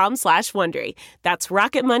rocketmoney.com/Wondery. That's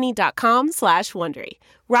rocketmoney.com/Wondery.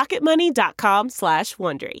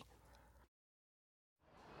 rocketmoney.com/Wondery.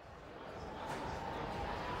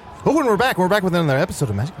 Oh, and we're back. We're back with another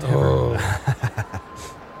episode of Magic Tavern.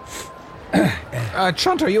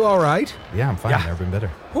 Chunt, are you all right? Yeah, I'm fine. Yeah. Never been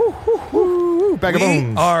better. We Bag of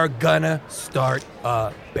bones. are gonna start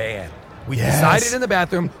a band. We Yes. decided in the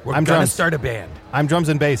bathroom we're I'm gonna drums. start a band. I'm drums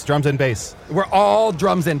and bass. We're all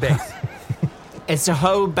drums and bass. It's a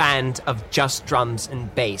whole band of just drums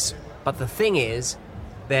and bass. But the thing is,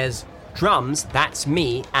 there's drums, that's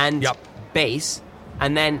me, and Yep. bass,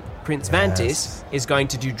 and then Prince Mantis is going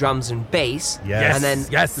to do drums and bass. Yes. And then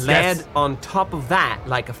Yes. layered on top of that,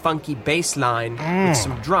 like a funky bass line with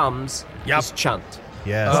some drums, Yep. is Chunt.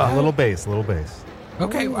 Yes, a little bass, a little bass.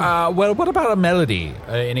 Okay, well, what about a melody?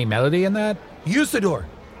 Any melody in that? Usador,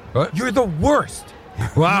 What? you're the worst.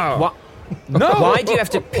 Wow. What? No. Why do you have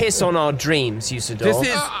to piss on our dreams, Usador?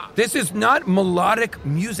 This is not melodic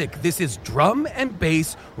music. This is drum and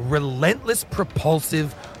bass, relentless,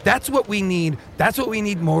 propulsive. That's what we need. That's what we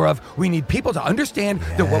need more of. We need people to understand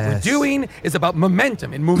that what we're Yes. doing is about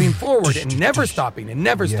momentum and moving forward and never stopping and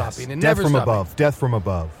never Yes. stopping and Death never from stopping. above. Death from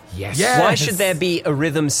above. Yes. Yeah. Why should there be a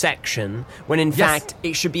rhythm section when in fact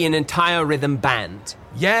it should be an entire rhythm band?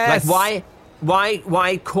 Yes. Like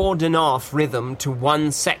why cordon off rhythm to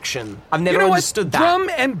one section? I've never You know understood what? that. Drum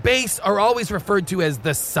and bass are always referred to as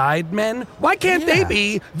the side men. Why can't they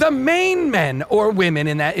be the main men or women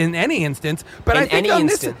in any instance? But In I think any on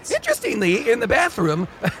instance. this, interestingly, in the bathroom,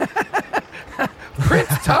 Prince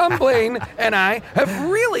Tom Blaine and I have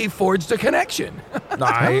really forged a connection.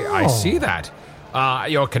 I see that.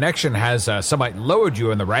 Your connection has somewhat lowered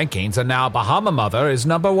you in the rankings, and now Bahama Mother is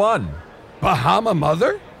number 1. Bahama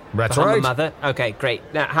Mother? That's Bahama right. Mother? Okay, great.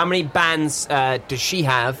 Now, how many bands does she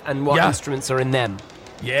have, and what Yeah. instruments are in them?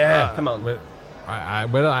 Yeah. Come on.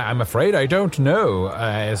 I'm afraid I don't know.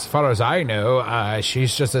 As far as I know,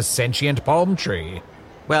 she's just a sentient palm tree.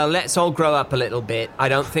 Well, let's all grow up a little bit. I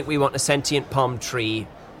don't think we want a sentient palm tree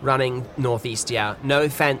running northeast here. No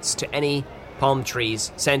offense to any palm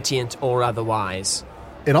trees, sentient or otherwise.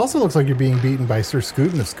 It also looks like you're being beaten by Sir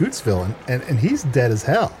Scootin of Scootsville, and he's dead as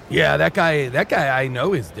hell. Yeah, that guy I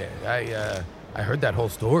know is dead. I heard that whole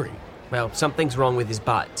story. Well, something's wrong with his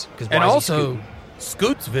butt. Because And also,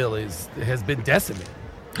 Scootsville has been decimated.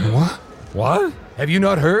 What? What? Have you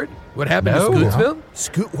not heard what happened No. to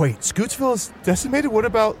Scootsville? Scootsville is decimated? What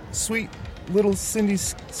about sweet little Cindy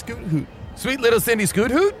Scoot Hoot? Sweet little Cindy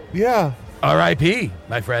Scoot Hoot? Yeah. R.I.P.,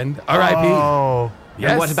 my friend. R.I.P. Oh.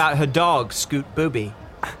 Yes. And what about her dog, Scoot Booby?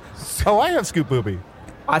 Oh, I have Scoot Booby.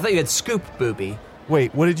 I thought you had Scoop Booby.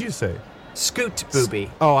 Wait, what did you say? Scoot Booby.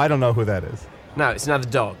 Oh, I don't know who that is. No, it's another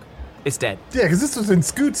dog. It's dead. Yeah, because this was in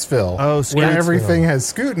Scootsville. Oh, where Scootsville. everything has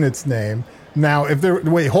Scoot in its name. Now,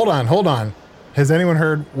 wait, hold on. Has anyone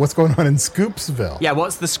heard what's going on in Scoopsville? Yeah,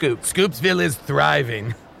 what's the scoop? Scoopsville is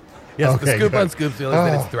thriving. Yes, Okay, the scoop good. on Scoopsville is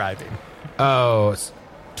that it's thriving. Oh,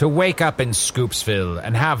 to wake up in Scoopsville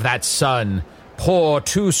and have that sun pour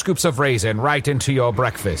 2 scoops of raisin right into your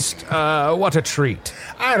breakfast. What a treat.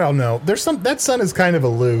 I don't know. That sun is kind of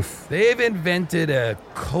aloof. They've invented a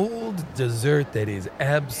cold dessert that is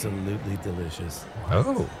absolutely delicious.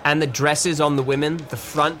 Oh. And the dresses on the women, the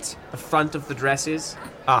front of the dresses.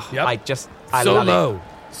 Ah, Yep. I so love low. it.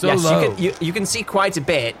 So yes, low. You can see quite a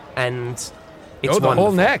bit, and it's the wonderful.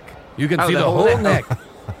 whole neck. You can Oh, see the the whole whole neck. neck.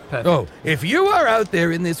 Perfect. Oh, if you are out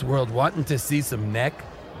there in this world wanting to see some neck,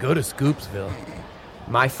 go to Scoopsville.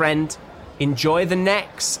 My friend, enjoy the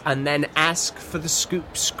necks and then ask for the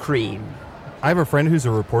scoops cream. I have a friend who's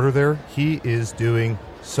a reporter there. He is doing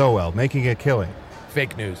so well, making a killing.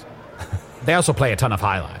 Fake news. They also play a ton of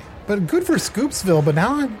highlight. But good for Scoopsville, but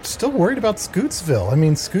now I'm still worried about Scootsville. I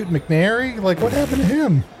mean, Scoot McNairy, like, what happened to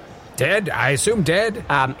him? Dead? I assume dead?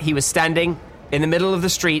 He was standing in the middle of the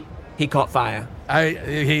street. He caught fire.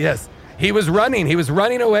 Yes. He was running. He was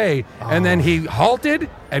running away, and then he halted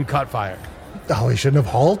and caught fire. Oh, he shouldn't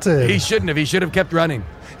have halted. He shouldn't have. He should have kept running.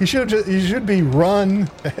 He should be run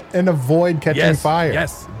and avoid catching fire.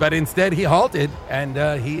 Yes, but instead he halted,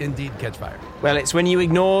 and he indeed catch fire. Well, it's when you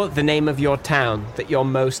ignore the name of your town that you're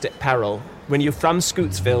most at peril. When you're from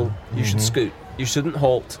Scootsville, you should scoot. You shouldn't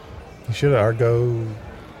halt. He should Argo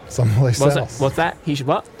someplace else. What's that? He should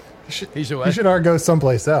what? He should what? He should Argo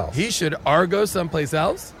someplace else. He should Argo someplace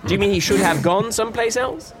else? Do you mean he should have gone someplace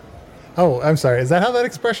else? Oh, I'm sorry. Is that how that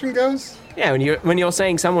expression goes? Yeah, when you're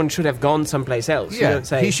saying someone should have gone someplace else, you Yeah, don't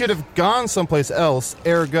say he should have gone someplace else,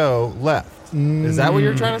 ergo left. Is that what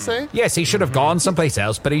you're trying to say? Yes, he should have gone someplace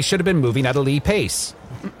else, but he should have been moving at a lee pace.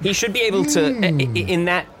 He should be able to, in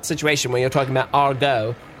that situation where you're talking about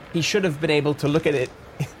Argo, he should have been able to look at it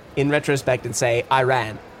in retrospect and say, I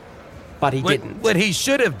ran. But he didn't. What he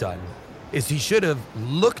should have done is he should have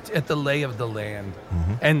looked at the lay of the land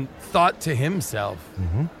and thought to himself,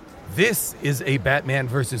 this is a Batman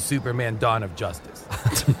versus Superman Dawn of Justice.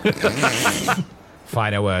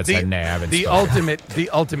 Finer words I never haven't the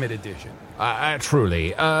ultimate edition.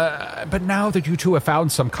 Truly. But now that you two have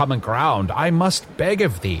found some common ground, I must beg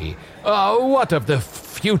of thee. What of the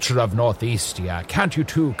future of Northeastia? Can't you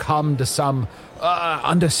two come to some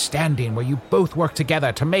understanding where you both work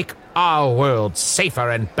together to make our world safer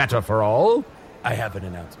and better for all? I have an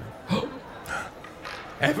announcement.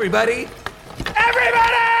 Everybody!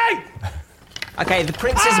 Everybody! Okay, the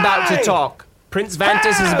prince is about to talk. Prince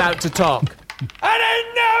Vantus is about to talk. An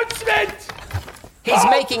announcement! He's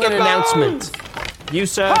making an announcement. You,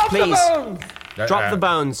 sir, please. Drop the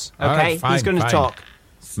bones, okay? All right, fine, He's going to fine. talk.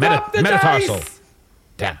 Stop the metatarsal. dice!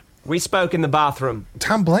 Damn. We spoke in the bathroom.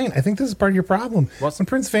 Tom Blaine, I think this is part of your problem. When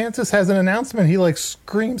Prince Vantus has an announcement, he like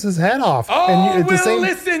screams his head off.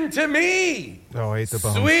 Listen to me! Oh, I ate the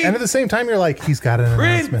bones. Sweet And at the same time, you're like, he's got an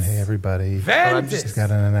Prince announcement. Hey, everybody. Vantus! He's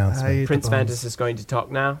got an announcement. Prince Vantus is going to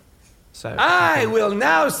talk now. So I will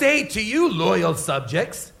now say to you, loyal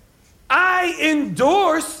subjects, I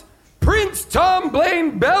endorse Prince Tom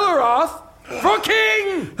Blaine Belleroth for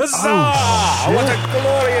king! Huzzah! What a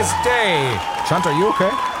glorious day! Chunt, are you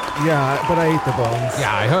okay? Yeah, but I ate the bones.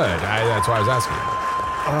 Yeah, I heard. That's why I was asking.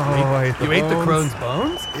 Oh, I ate the You bones. ate the crone's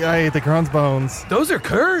bones? Yeah, I ate the crone's bones. Those are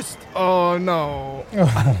cursed. Oh, no.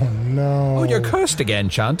 Oh, no. Oh, you're cursed again,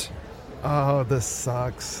 Chunt. Oh, this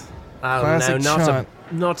sucks. Oh Classic no, Chunt.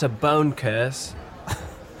 not a bone curse.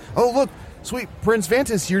 Oh, look. Sweet Prince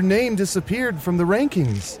Vantus, your name disappeared from the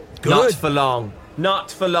rankings. Not for long.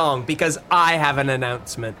 Not for long, because I have an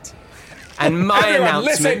announcement. And my Everyone,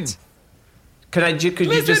 announcement... listen. Could you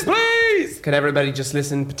Listen, just... please! Could everybody just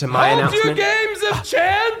listen to my Hold your announcement? games of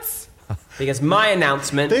chance! Because my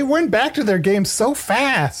announcement... They went back to their game so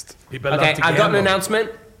fast. People Okay, love to I've got an gamble.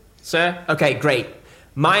 announcement, sir. Okay, great.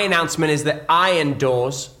 My announcement is that I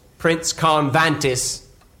endorse Prince Khan Vantis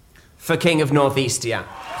for King of Northeastia.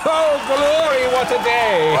 Oh, glory, what a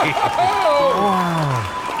day!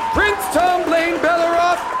 Prince Tom Blaine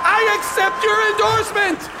Belleroth, I accept your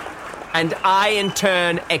endorsement! And I, in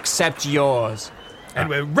turn, accept yours. And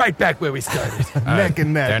we're right back where we started. Neck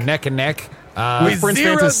and neck. They're neck and neck. We With Prince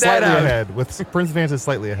zeroed Vantus that slightly out. ahead. With Prince Vantus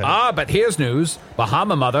slightly ahead. But here's news.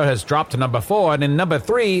 Bahama Mother has dropped to number 4, and in number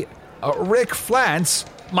 3, Rick Flance,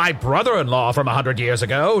 my brother-in-law from 100 years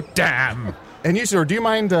ago. Damn. And you, sir, do you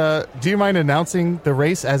mind announcing the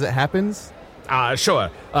race as it happens? Sure.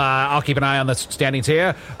 I'll keep an eye on the standings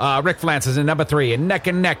here. Rick Flance is in number 3, and neck,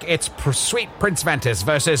 it's sweet Prince Vantus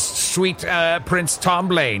versus sweet Prince Tom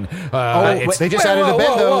Blaine. They just added a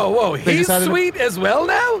bend, though. Whoa. They He's just added a- sweet as well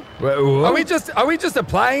now? Are we just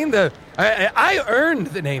applying the... I earned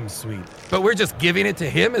the name Sweet, but we're just giving it to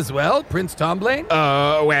him as well, Prince Tom Blaine?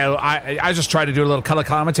 Well, I just tried to do a little color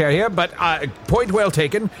commentary here, but point well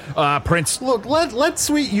taken. Prince Look, let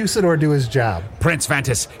Sweet Usador do his job. Prince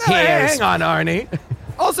Vantus. Hang on, Arnie.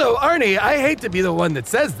 Also, Arnie, I hate to be the one that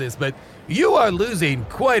says this, but you are losing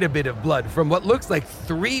quite a bit of blood from what looks like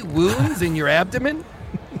 3 wounds in your abdomen.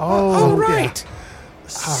 Oh, right. Oh,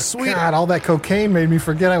 sweet. God, all that cocaine made me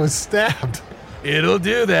forget I was stabbed. It'll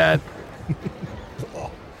do that.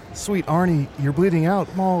 Sweet Arnie, you're bleeding out.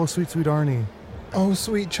 Oh, sweet Arnie. Oh,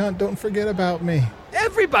 sweet Chunt, don't forget about me.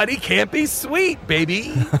 Everybody can't be sweet,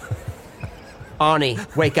 baby.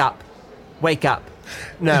 Arnie, wake up. Wake up.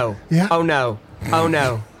 No. Yeah? Oh, no. Oh,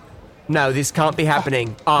 no. No, this can't be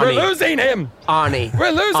happening. Arnie. We're losing him. Arnie.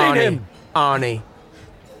 We're losing Arnie. him. Arnie.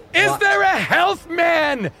 Is there a health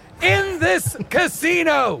man in this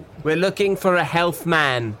casino? We're looking for a health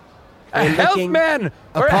man. A health man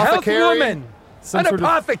or a health Apothecary? woman? Some An sort of-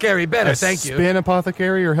 apothecary, better, A thank you. Spin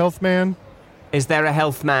apothecary or health man? Is there a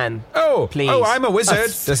health man? Please. Oh, I'm a wizard.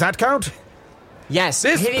 Does that count? Yes.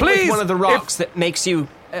 This, hit him please, with one of the rocks that makes you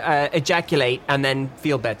ejaculate and then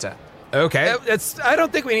feel better. Okay. I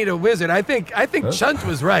don't think we need a wizard. I think Chunt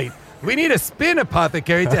was right. We need a spin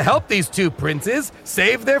apothecary to help these 2 princes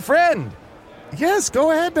save their friend. Yes,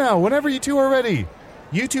 go ahead now, whenever you 2 are ready.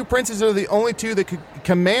 You 2 princes are the only 2 that could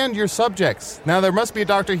command your subjects. Now, there must be a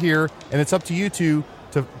doctor here, and it's up to you 2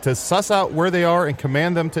 to suss out where they are and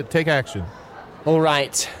command them to take action. All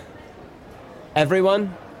right.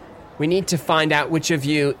 Everyone, we need to find out which of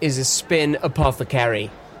you is a spin apothecary.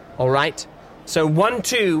 All right? So 1,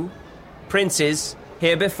 2 princes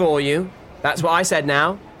here before you. That's what I said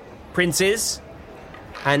now. Princes.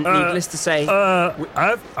 And needless to say...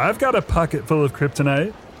 I've got a pocket full of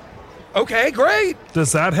kryptonite. Okay, great.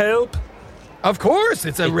 Does that help? Of course,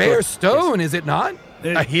 it's a rare stone, is it not?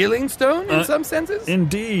 A healing stone in some senses?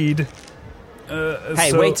 Indeed.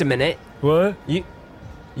 Hey, wait a minute. What?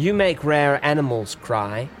 You make rare animals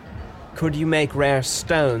cry. Could you make rare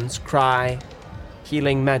stones cry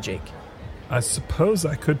healing magic? I suppose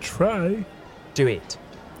I could try. Do it.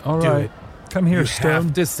 All Do right. it. Come here, You Stone.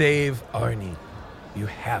 have to save Arnie. You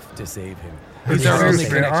have to save him. He's He's our only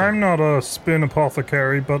Seriously, connection. I'm not a spin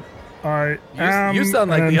apothecary, but I am you sound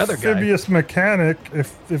like an the other guy. amphibious mechanic,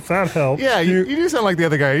 if that helps. Yeah, you do sound like the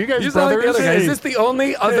other guy. Are you guys You sound like brothers? the other guy. Is Hey. this the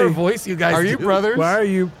only other voice you guys Are do? you brothers? Why are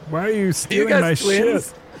you Are you stealing guys my twins?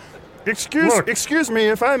 shit? Excuse me,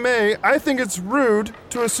 if I may, I think it's rude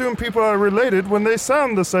to assume people are related when they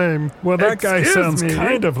sound the same. Well, that guy Excuse sounds me.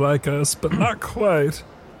 kind of like us, but not quite.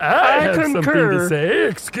 I have concur. something to say.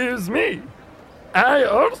 Excuse me. I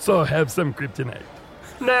also have some kryptonite.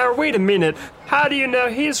 Now, wait a minute. How do you know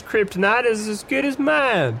his kryptonite is as good as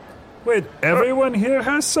mine? Wait, everyone here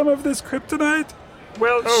has some of this kryptonite?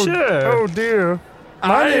 Well, sure. Oh, dear.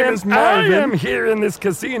 My I name is am Marvin. here in this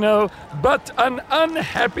casino, but an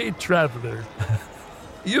unhappy traveler.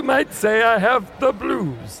 You might say I have the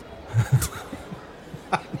blues.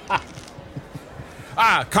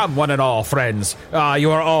 Come one and all, friends. You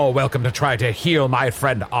are all welcome to try to heal my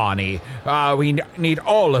friend Arnie. We need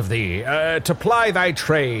all of thee to ply thy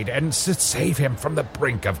trade and save him from the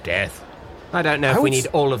brink of death. I don't know if we need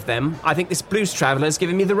all of them. I think this blues traveler is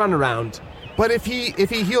giving me the runaround. But if he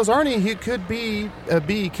heals Arnie, he could be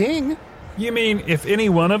king. You mean if any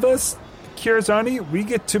one of us cures Arnie, we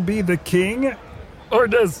get to be the king? Or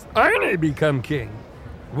does Arnie become king?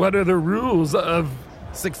 What are the rules of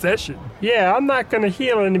succession? Yeah, I'm not going to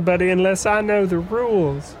heal anybody unless I know the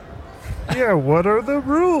rules. Yeah, what are the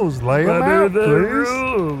rules? Lay them What are out, the please.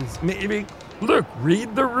 rules? Maybe. Look,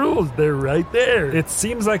 read the rules. They're right there. It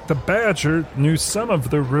seems like the Badger knew some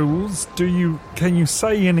of the rules. Can you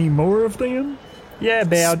say any more of them? Yeah,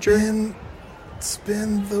 Badger.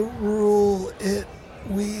 Spin the rule it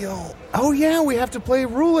wheel. Oh yeah, we have to play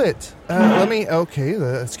rule it.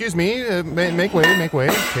 Excuse me, make way.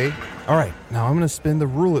 Okay. All right, now I'm going to spin the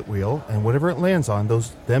rule it wheel, and whatever it lands on,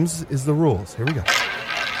 them's is the rules. Here we go.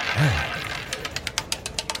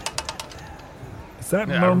 Is that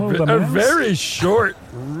Momo the a mouse? very short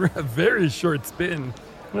spin.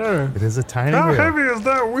 It is a tiny How wheel. heavy is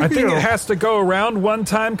that wheel? I think it has to go around one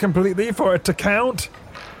time completely for it to count.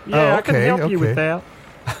 Yeah, I can help you with that.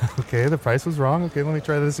 Okay, the price was wrong. Okay, let me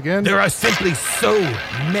try this again. There are simply so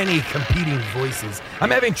many competing voices.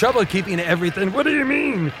 I'm having trouble keeping everything. What do you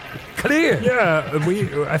mean? Clear. Yeah,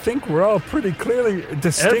 I think we're all pretty clearly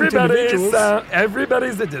distinct individuals.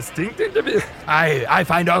 Everybody's a distinct individual. I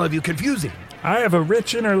find all of you confusing. I have a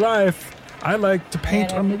rich inner life. I like to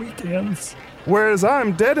paint on the weekends. Whereas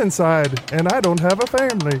I'm dead inside, and I don't have a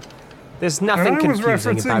family. There's nothing and I was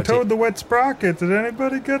confusing referencing about Toad it. the Wet Sprocket. Did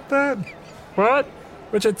anybody get that? What?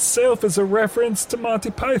 Which itself is a reference to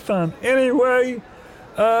Monty Python. Anyway,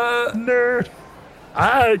 nerd.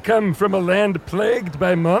 I come from a land plagued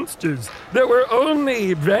by monsters that were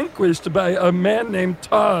only vanquished by a man named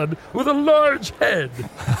Todd with a large head.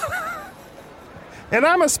 And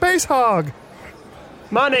I'm a space hog.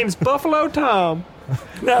 My name's Buffalo Tom.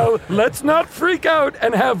 Now, let's not freak out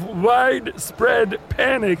and have widespread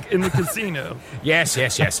panic in the casino. Yes.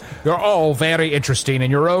 You're all very interesting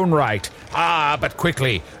in your own right. But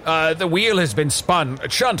quickly, the wheel has been spun.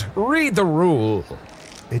 Chunt, read the rule.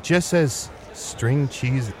 It just says string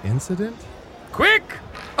cheese incident? Quick!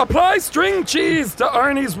 Apply string cheese to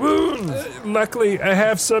Arnie's wounds. Luckily, I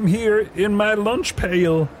have some here in my lunch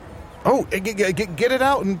pail. Oh, get it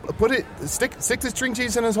out and put it. Stick the string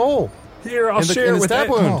cheese in his hole. Here, I'll share it with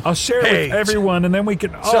Hey, everyone, and then we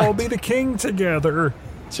can all be the king together.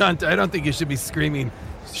 Chunt, I don't think you should be screaming,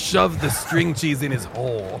 shove the string cheese in his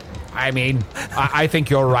hole. I mean, I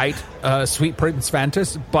think you're right, Sweet Prince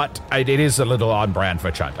Fantas, but it is a little on brand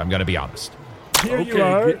for Chunt, I'm going to be honest. Here you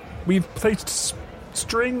are. We've placed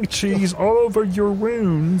string cheese all over your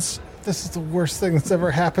wounds. This is the worst thing that's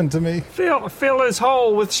ever happened to me. Fill his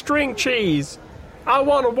hole with string cheese. I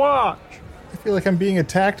want to watch. I feel like I'm being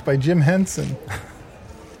attacked by Jim Henson.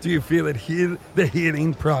 Do you feel the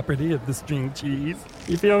healing property of the string cheese?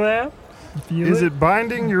 You feel that? Is it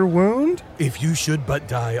binding your wound? If you should but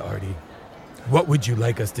die, Artie, what would you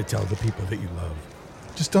like us to tell the people that you love?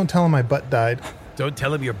 Just don't tell him my butt died. Don't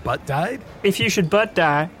tell them your butt died? If you should but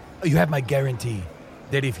die. You have my guarantee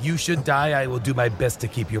that if you should die, I will do my best to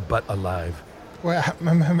keep your butt alive. Well,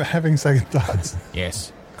 I'm having second thoughts.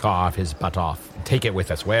 Yes, carve his butt off. Take it with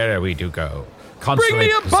us wherever we do go. Bring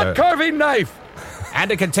me a butt-carving knife! And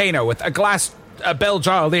a container with a glass bell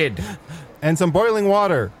jar lid. And some boiling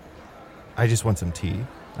water. I just want some tea.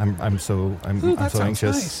 I'm so anxious.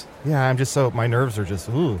 Nice. Yeah, I'm just so, my nerves are just,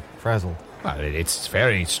 frazzled. Well, it's a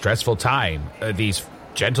very stressful time. These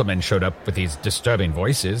gentlemen showed up with these disturbing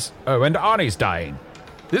voices. Oh, and Arnie's dying.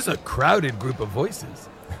 This is a crowded group of voices.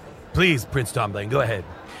 Please, Prince Tomblaine, go ahead.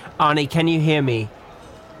 Arnie, can you hear me?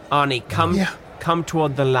 Arnie, come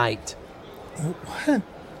toward the light. What?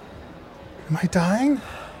 Am I dying?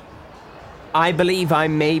 I believe I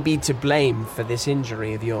may be to blame for this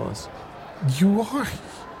injury of yours. You are?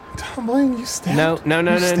 Tomblaine, you stabbed? No.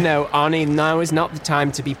 Arnie, now is not the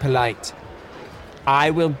time to be polite.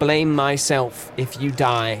 I will blame myself if you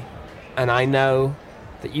die. And I know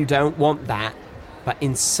that you don't want that, but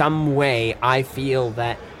in some way I feel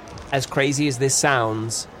that, as crazy as this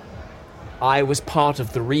sounds, I was part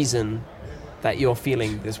of the reason that you're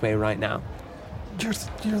feeling this way right now. You're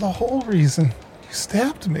the whole reason. You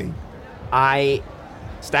stabbed me. I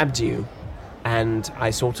stabbed you, and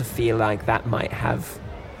I sort of feel like that might have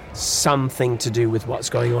something to do with what's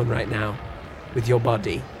going on right now with your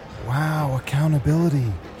body. Wow, accountability.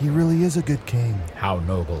 He really is a good king. How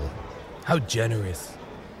noble. How generous.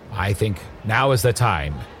 I think now is the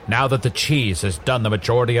time, now that the cheese has done the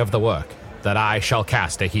majority of the work, that I shall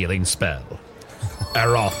cast a healing spell.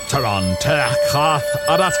 Eroth Taron Terakath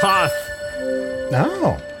Aratath.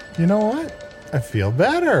 No. You know what? I feel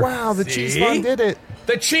better. Wow, the cheese fun did it.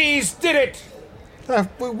 The cheese did it!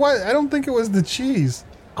 What? I don't think it was the cheese.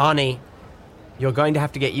 Arnie, you're going to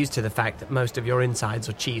have to get used to the fact that most of your insides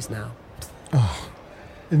are cheese now.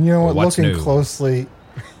 And you know what? What's Looking new? closely,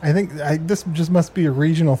 I think this just must be a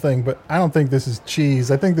regional thing, but I don't think this is cheese.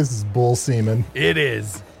 I think this is bull semen. It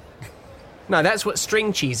is. No, that's what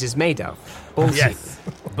string cheese is made of. Bull Yes.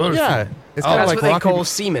 Bullshit. Yeah, it's kind of That's like what they Rocky. call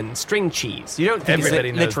semen, string cheese. You don't think Everybody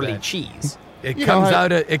it's knows literally that. cheese. It You know comes how-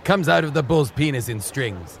 it comes out of the bull's penis in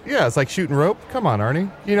strings. Yeah, it's like shooting rope. Come on,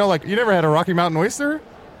 Arnie. You know, like you never had a Rocky Mountain oyster?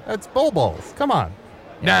 That's bull balls. Come on.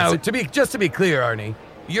 Now, to be clear, Arnie,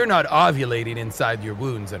 you're not ovulating inside your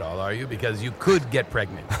wounds at all, are you? Because you could get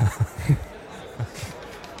pregnant.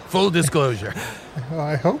 Full disclosure.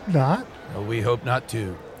 I hope not. Well, we hope not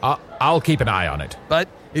too. I'll keep an eye on it. But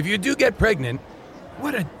if you do get pregnant,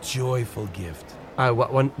 what a joyful gift. Oh,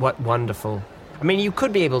 what wonderful. I mean, you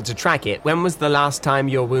could be able to track it. When was the last time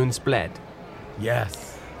your wounds bled?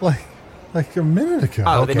 Yes. Like a minute ago.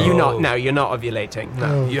 Oh, then you're not ovulating.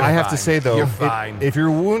 No. You're I have fine. to say, though, You're fine. if your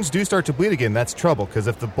wounds do start to bleed again, that's trouble, because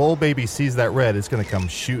if the bull baby sees that red, it's going to come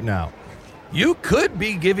shooting out. You could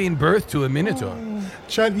be giving birth to a minotaur.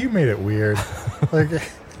 Chud, you made it weird. Like,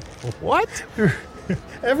 What?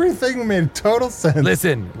 everything made total sense.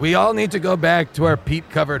 Listen, we all need to go back to our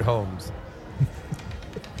peat-covered homes.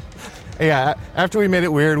 Yeah, after we made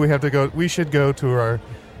it weird, we should go to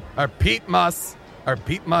Our peat moss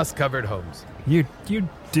covered homes. You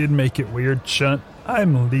did make it weird, Chunt.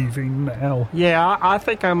 I'm leaving now. Yeah, I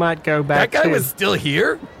think I might go back. That guy was still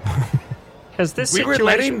here? Has this We were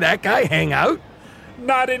letting that guy hang out?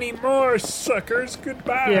 Not anymore, suckers.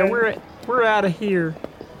 Goodbye. Yeah, we're out of here.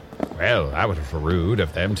 Well, that was rude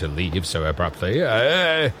of them to leave so abruptly.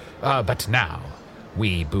 But now,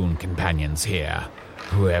 we boon companions here,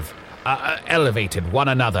 who have elevated one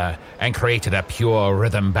another and created a pure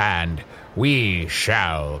rhythm band, we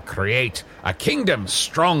shall create a kingdom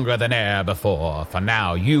stronger than e'er before. For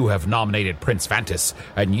now, you have nominated Prince Vantis,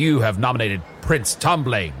 and you have nominated Prince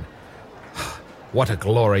Tomblaine. What a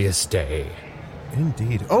glorious day.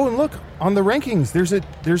 Indeed. Oh, and look, on the rankings,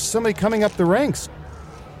 there's somebody coming up the ranks.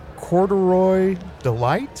 Corduroy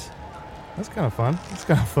Delight? That's kind of fun. That's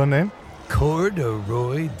kind of a fun name.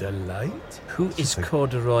 Corduroy Delight? Who is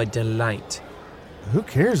Corduroy Delight? Who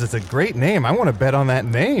cares? It's a great name. I want to bet on that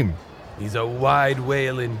name. He's a wide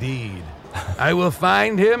whale indeed. I will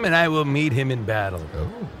find him and I will meet him in battle.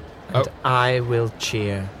 And I will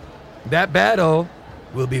cheer. That battle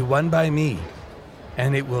will be won by me,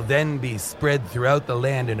 and it will then be spread throughout the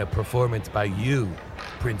land in a performance by you,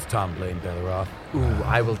 Prince Tomblaine Belleroth. Ooh,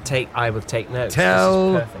 I will take notes.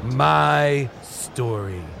 Tell This is perfect. my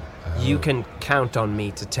story. You can count on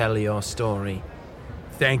me to tell your story.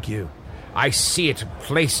 Thank you. I see it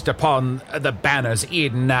placed upon the banners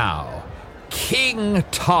even now. King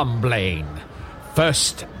Tomblaine,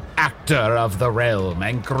 first actor of the realm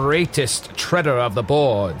and greatest treader of the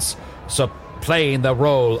boards, so playing the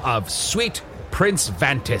role of sweet Prince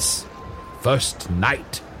Vantis, first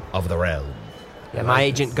knight of the realm. Yeah, my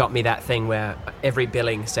agent got me that thing where every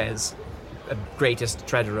billing says greatest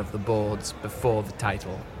treader of the boards before the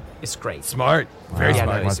title. It's great. Smart. Very Yeah,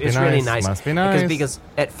 smart. no, Must be it's really nice. nice. Must be nice. Because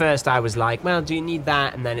at first I was like, well, do you need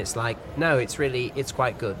that? And then it's like, no, it's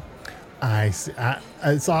quite good. I see.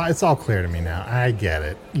 It's all clear to me now. I get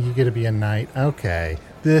it. You get to be a knight. Okay.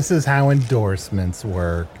 This is how endorsements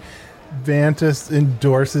work. Vantis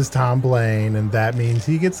endorses Tomblaine, and that means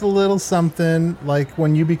he gets a little something. Like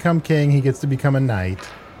when you become king, he gets to become a knight.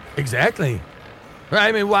 Exactly.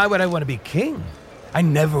 I mean, why would I want to be king? I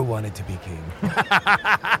never wanted to be king.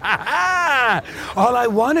 All I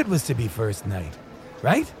wanted was to be first knight,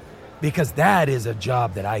 right? Because that is a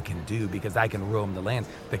job that I can do, because I can roam the lands.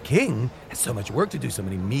 The king has so much work to do, so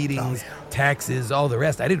many meetings, taxes, all the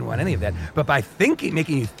rest. I didn't want any of that. But by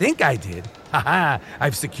making you think I did,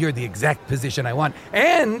 I've secured the exact position I want.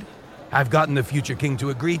 And I've gotten the future king to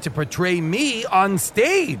agree to portray me on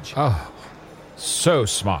stage. Oh, so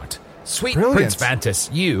smart. Sweet Brilliant. Prince Vantus,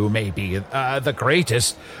 you may be the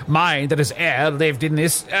greatest mind that has e'er lived in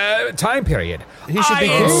this time period. He should be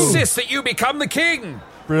I king. insist that you become the king.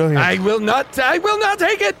 Brilliant. I will not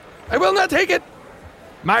take it. I will not take it.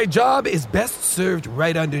 My job is best served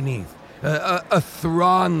right underneath. A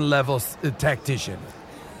Thrawn-level tactician.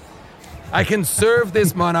 I can serve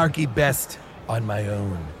this monarchy best on my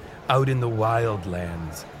own, out in the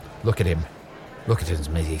wildlands. Look at him. Look at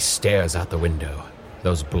him as he stares out the window.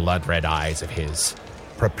 Those blood-red eyes of his,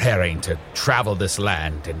 preparing to travel this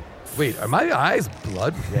land and... Wait, are my eyes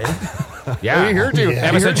blood red? Yeah, We heard you.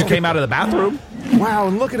 Ever since you came out of the bathroom? Wow,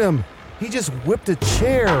 and look at him. He just whipped a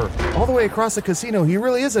chair all the way across the casino. He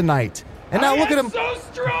really is a knight. And now look at him. So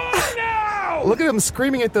strong now! Look at him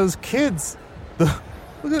screaming at those kids. Look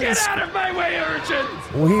at Get him. out of my way,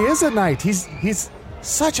 urchins! Well, he is a knight. He's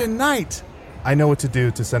such a knight. I know what to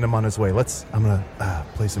do to send him on his way. I'm gonna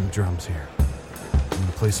play some drums here. I'm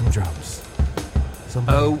gonna play some drums.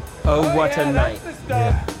 Somebody. Oh, what a night.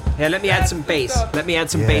 Yeah. Here, let me add some bass. Let me add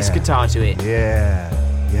some bass guitar to it. Yeah.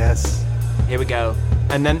 Yes. Here we go.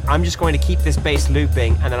 And then I'm just going to keep this bass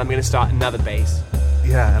looping, and then I'm going to start another bass.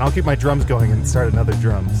 Yeah, and I'll keep my drums going and start another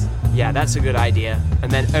drums. Yeah, that's a good idea.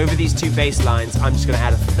 And then over these two bass lines, I'm just going to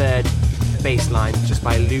add a third bass line just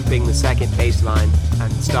by looping the second bass line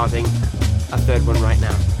and starting a third one right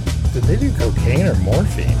now. Did they do cocaine or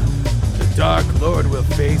morphine? The Dark Lord will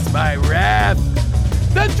face my wrath.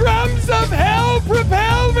 The drums of hell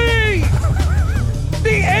propel me!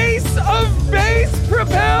 The ace of base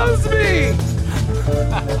propels me!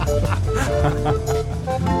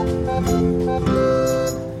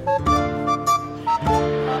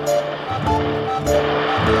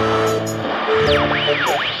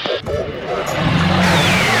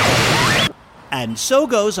 And so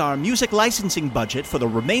goes our music licensing budget for the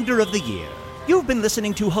remainder of the year. You've been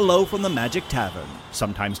listening to Hello from the Magic Tavern,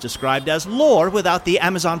 sometimes described as lore without the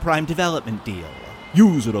Amazon Prime development deal.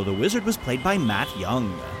 Yuzuru the Wizard was played by Matt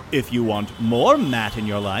Young. If you want more Matt in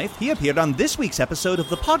your life, he appeared on this week's episode of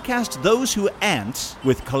the podcast Those Who Ant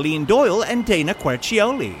with Colleen Doyle and Dana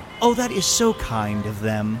Quercioli. Oh, that is so kind of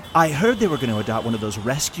them. I heard they were going to adopt one of those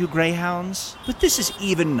rescue greyhounds, but this is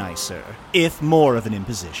even nicer, if more of an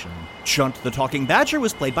imposition. Chunt the Talking Badger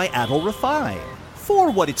was played by Adol Rafai.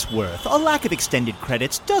 For what it's worth, a lack of extended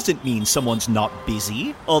credits doesn't mean someone's not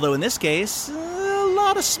busy, although in this case, a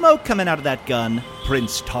lot of smoke coming out of that gun.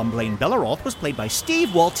 Prince Tom Blaine Belleroth was played by Steve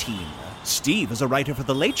Waltine. Steve is a writer for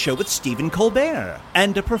The Late Show with Stephen Colbert,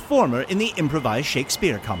 and a performer in the Improvised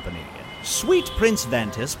Shakespeare Company. Sweet Prince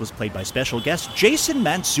Vantus was played by special guest Jason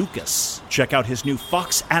Mantzoukas. Check out his new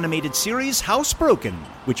Fox animated series, Housebroken,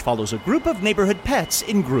 which follows a group of neighborhood pets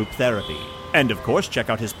in group therapy. And of course, check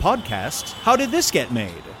out his podcast, How Did This Get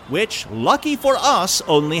Made?, which, lucky for us,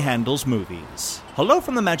 only handles movies. Hello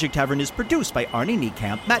from the Magic Tavern is produced by Arnie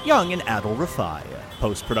Niekamp, Matt Young, and Adol Rafai.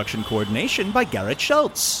 Post-production coordination by Garrett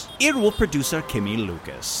Schultz. Earwolf producer Kimmy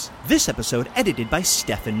Lucas. This episode edited by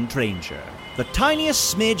Stefan Dranger. The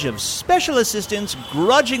tiniest smidge of special assistance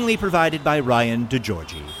grudgingly provided by Ryan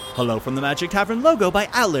DeGiorgi. Hello from the Magic Tavern logo by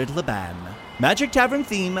Allard Laban. Magic Tavern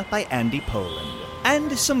theme by Andy Poland.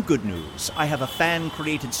 And some good news. I have a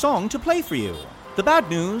fan-created song to play for you. The bad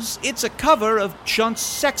news, it's a cover of Chunt's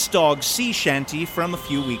Sex Dog sea shanty from a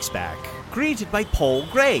few weeks back. Created by Paul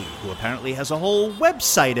Gray, who apparently has a whole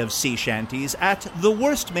website of sea shanties at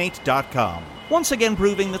theworstmate.com. Once again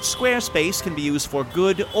proving that Squarespace can be used for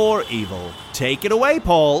good or evil. Take it away,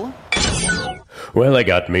 Paul. Well, I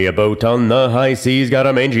got me a boat on the high seas, got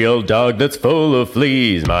a mangy old dog that's full of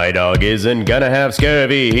fleas. My dog isn't gonna have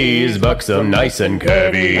scurvy, he's buxom, nice and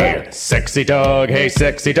curvy. Sexy dog, hey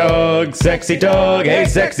sexy dog, sexy dog, hey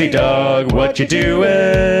sexy dog, what you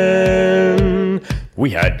doing?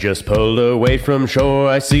 We had just pulled away from shore,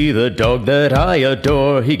 I see the dog that I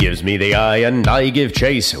adore. He gives me the eye and I give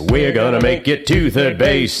chase, we're gonna make it to third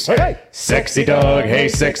base. Sexy dog, hey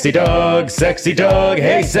sexy dog, sexy dog,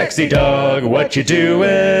 hey sexy dog, what you doing?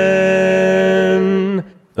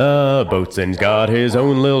 The boatswain's got his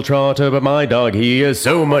own little trotter, but my dog, he is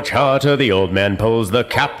so much hotter. The old man pulls the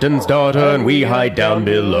captain's daughter and we hide down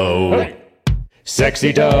below.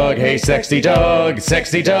 Sexy dog, hey sexy dog,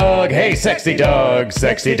 sexy dog, hey sexy dog,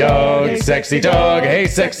 sexy dog, sexy dog, hey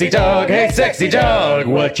sexy dog, hey sexy dog,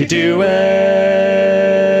 what you doing?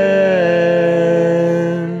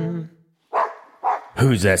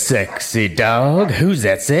 Who's that sexy dog? Who's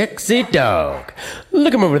that sexy dog?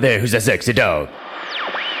 Look him over there, who's that sexy dog?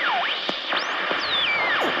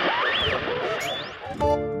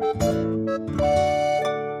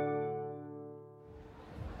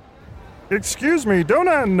 Excuse me, don't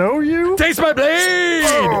I know you? Taste my blade!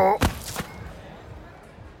 Oh.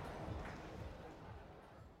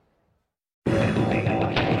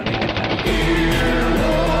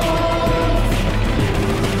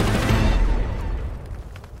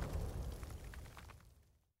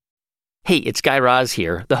 Hey, it's Guy Raz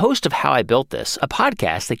here, the host of How I Built This, a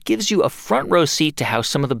podcast that gives you a front row seat to how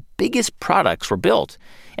some of the biggest products were built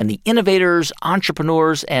and the innovators,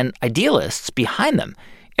 entrepreneurs, and idealists behind them.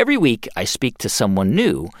 Every week, I speak to someone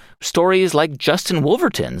new. Stories like Justin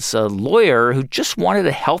Wolverton's, a lawyer who just wanted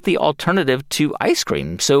a healthy alternative to ice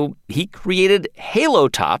cream, so he created Halo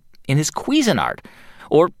Top in his Cuisinart.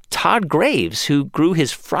 Or Todd Graves, who grew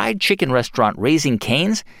his fried chicken restaurant Raising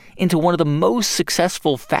Cane's into one of the most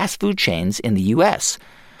successful fast food chains in the U.S.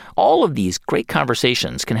 All of these great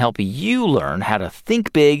conversations can help you learn how to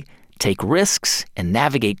think big, take risks, and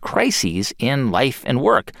navigate crises in life and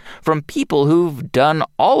work from people who've done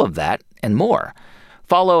all of that and more.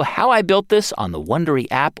 Follow How I Built This on the Wondery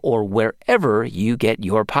app or wherever you get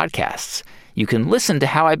your podcasts. You can listen to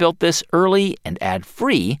How I Built This early and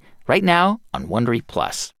ad-free right now on Wondery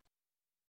Plus.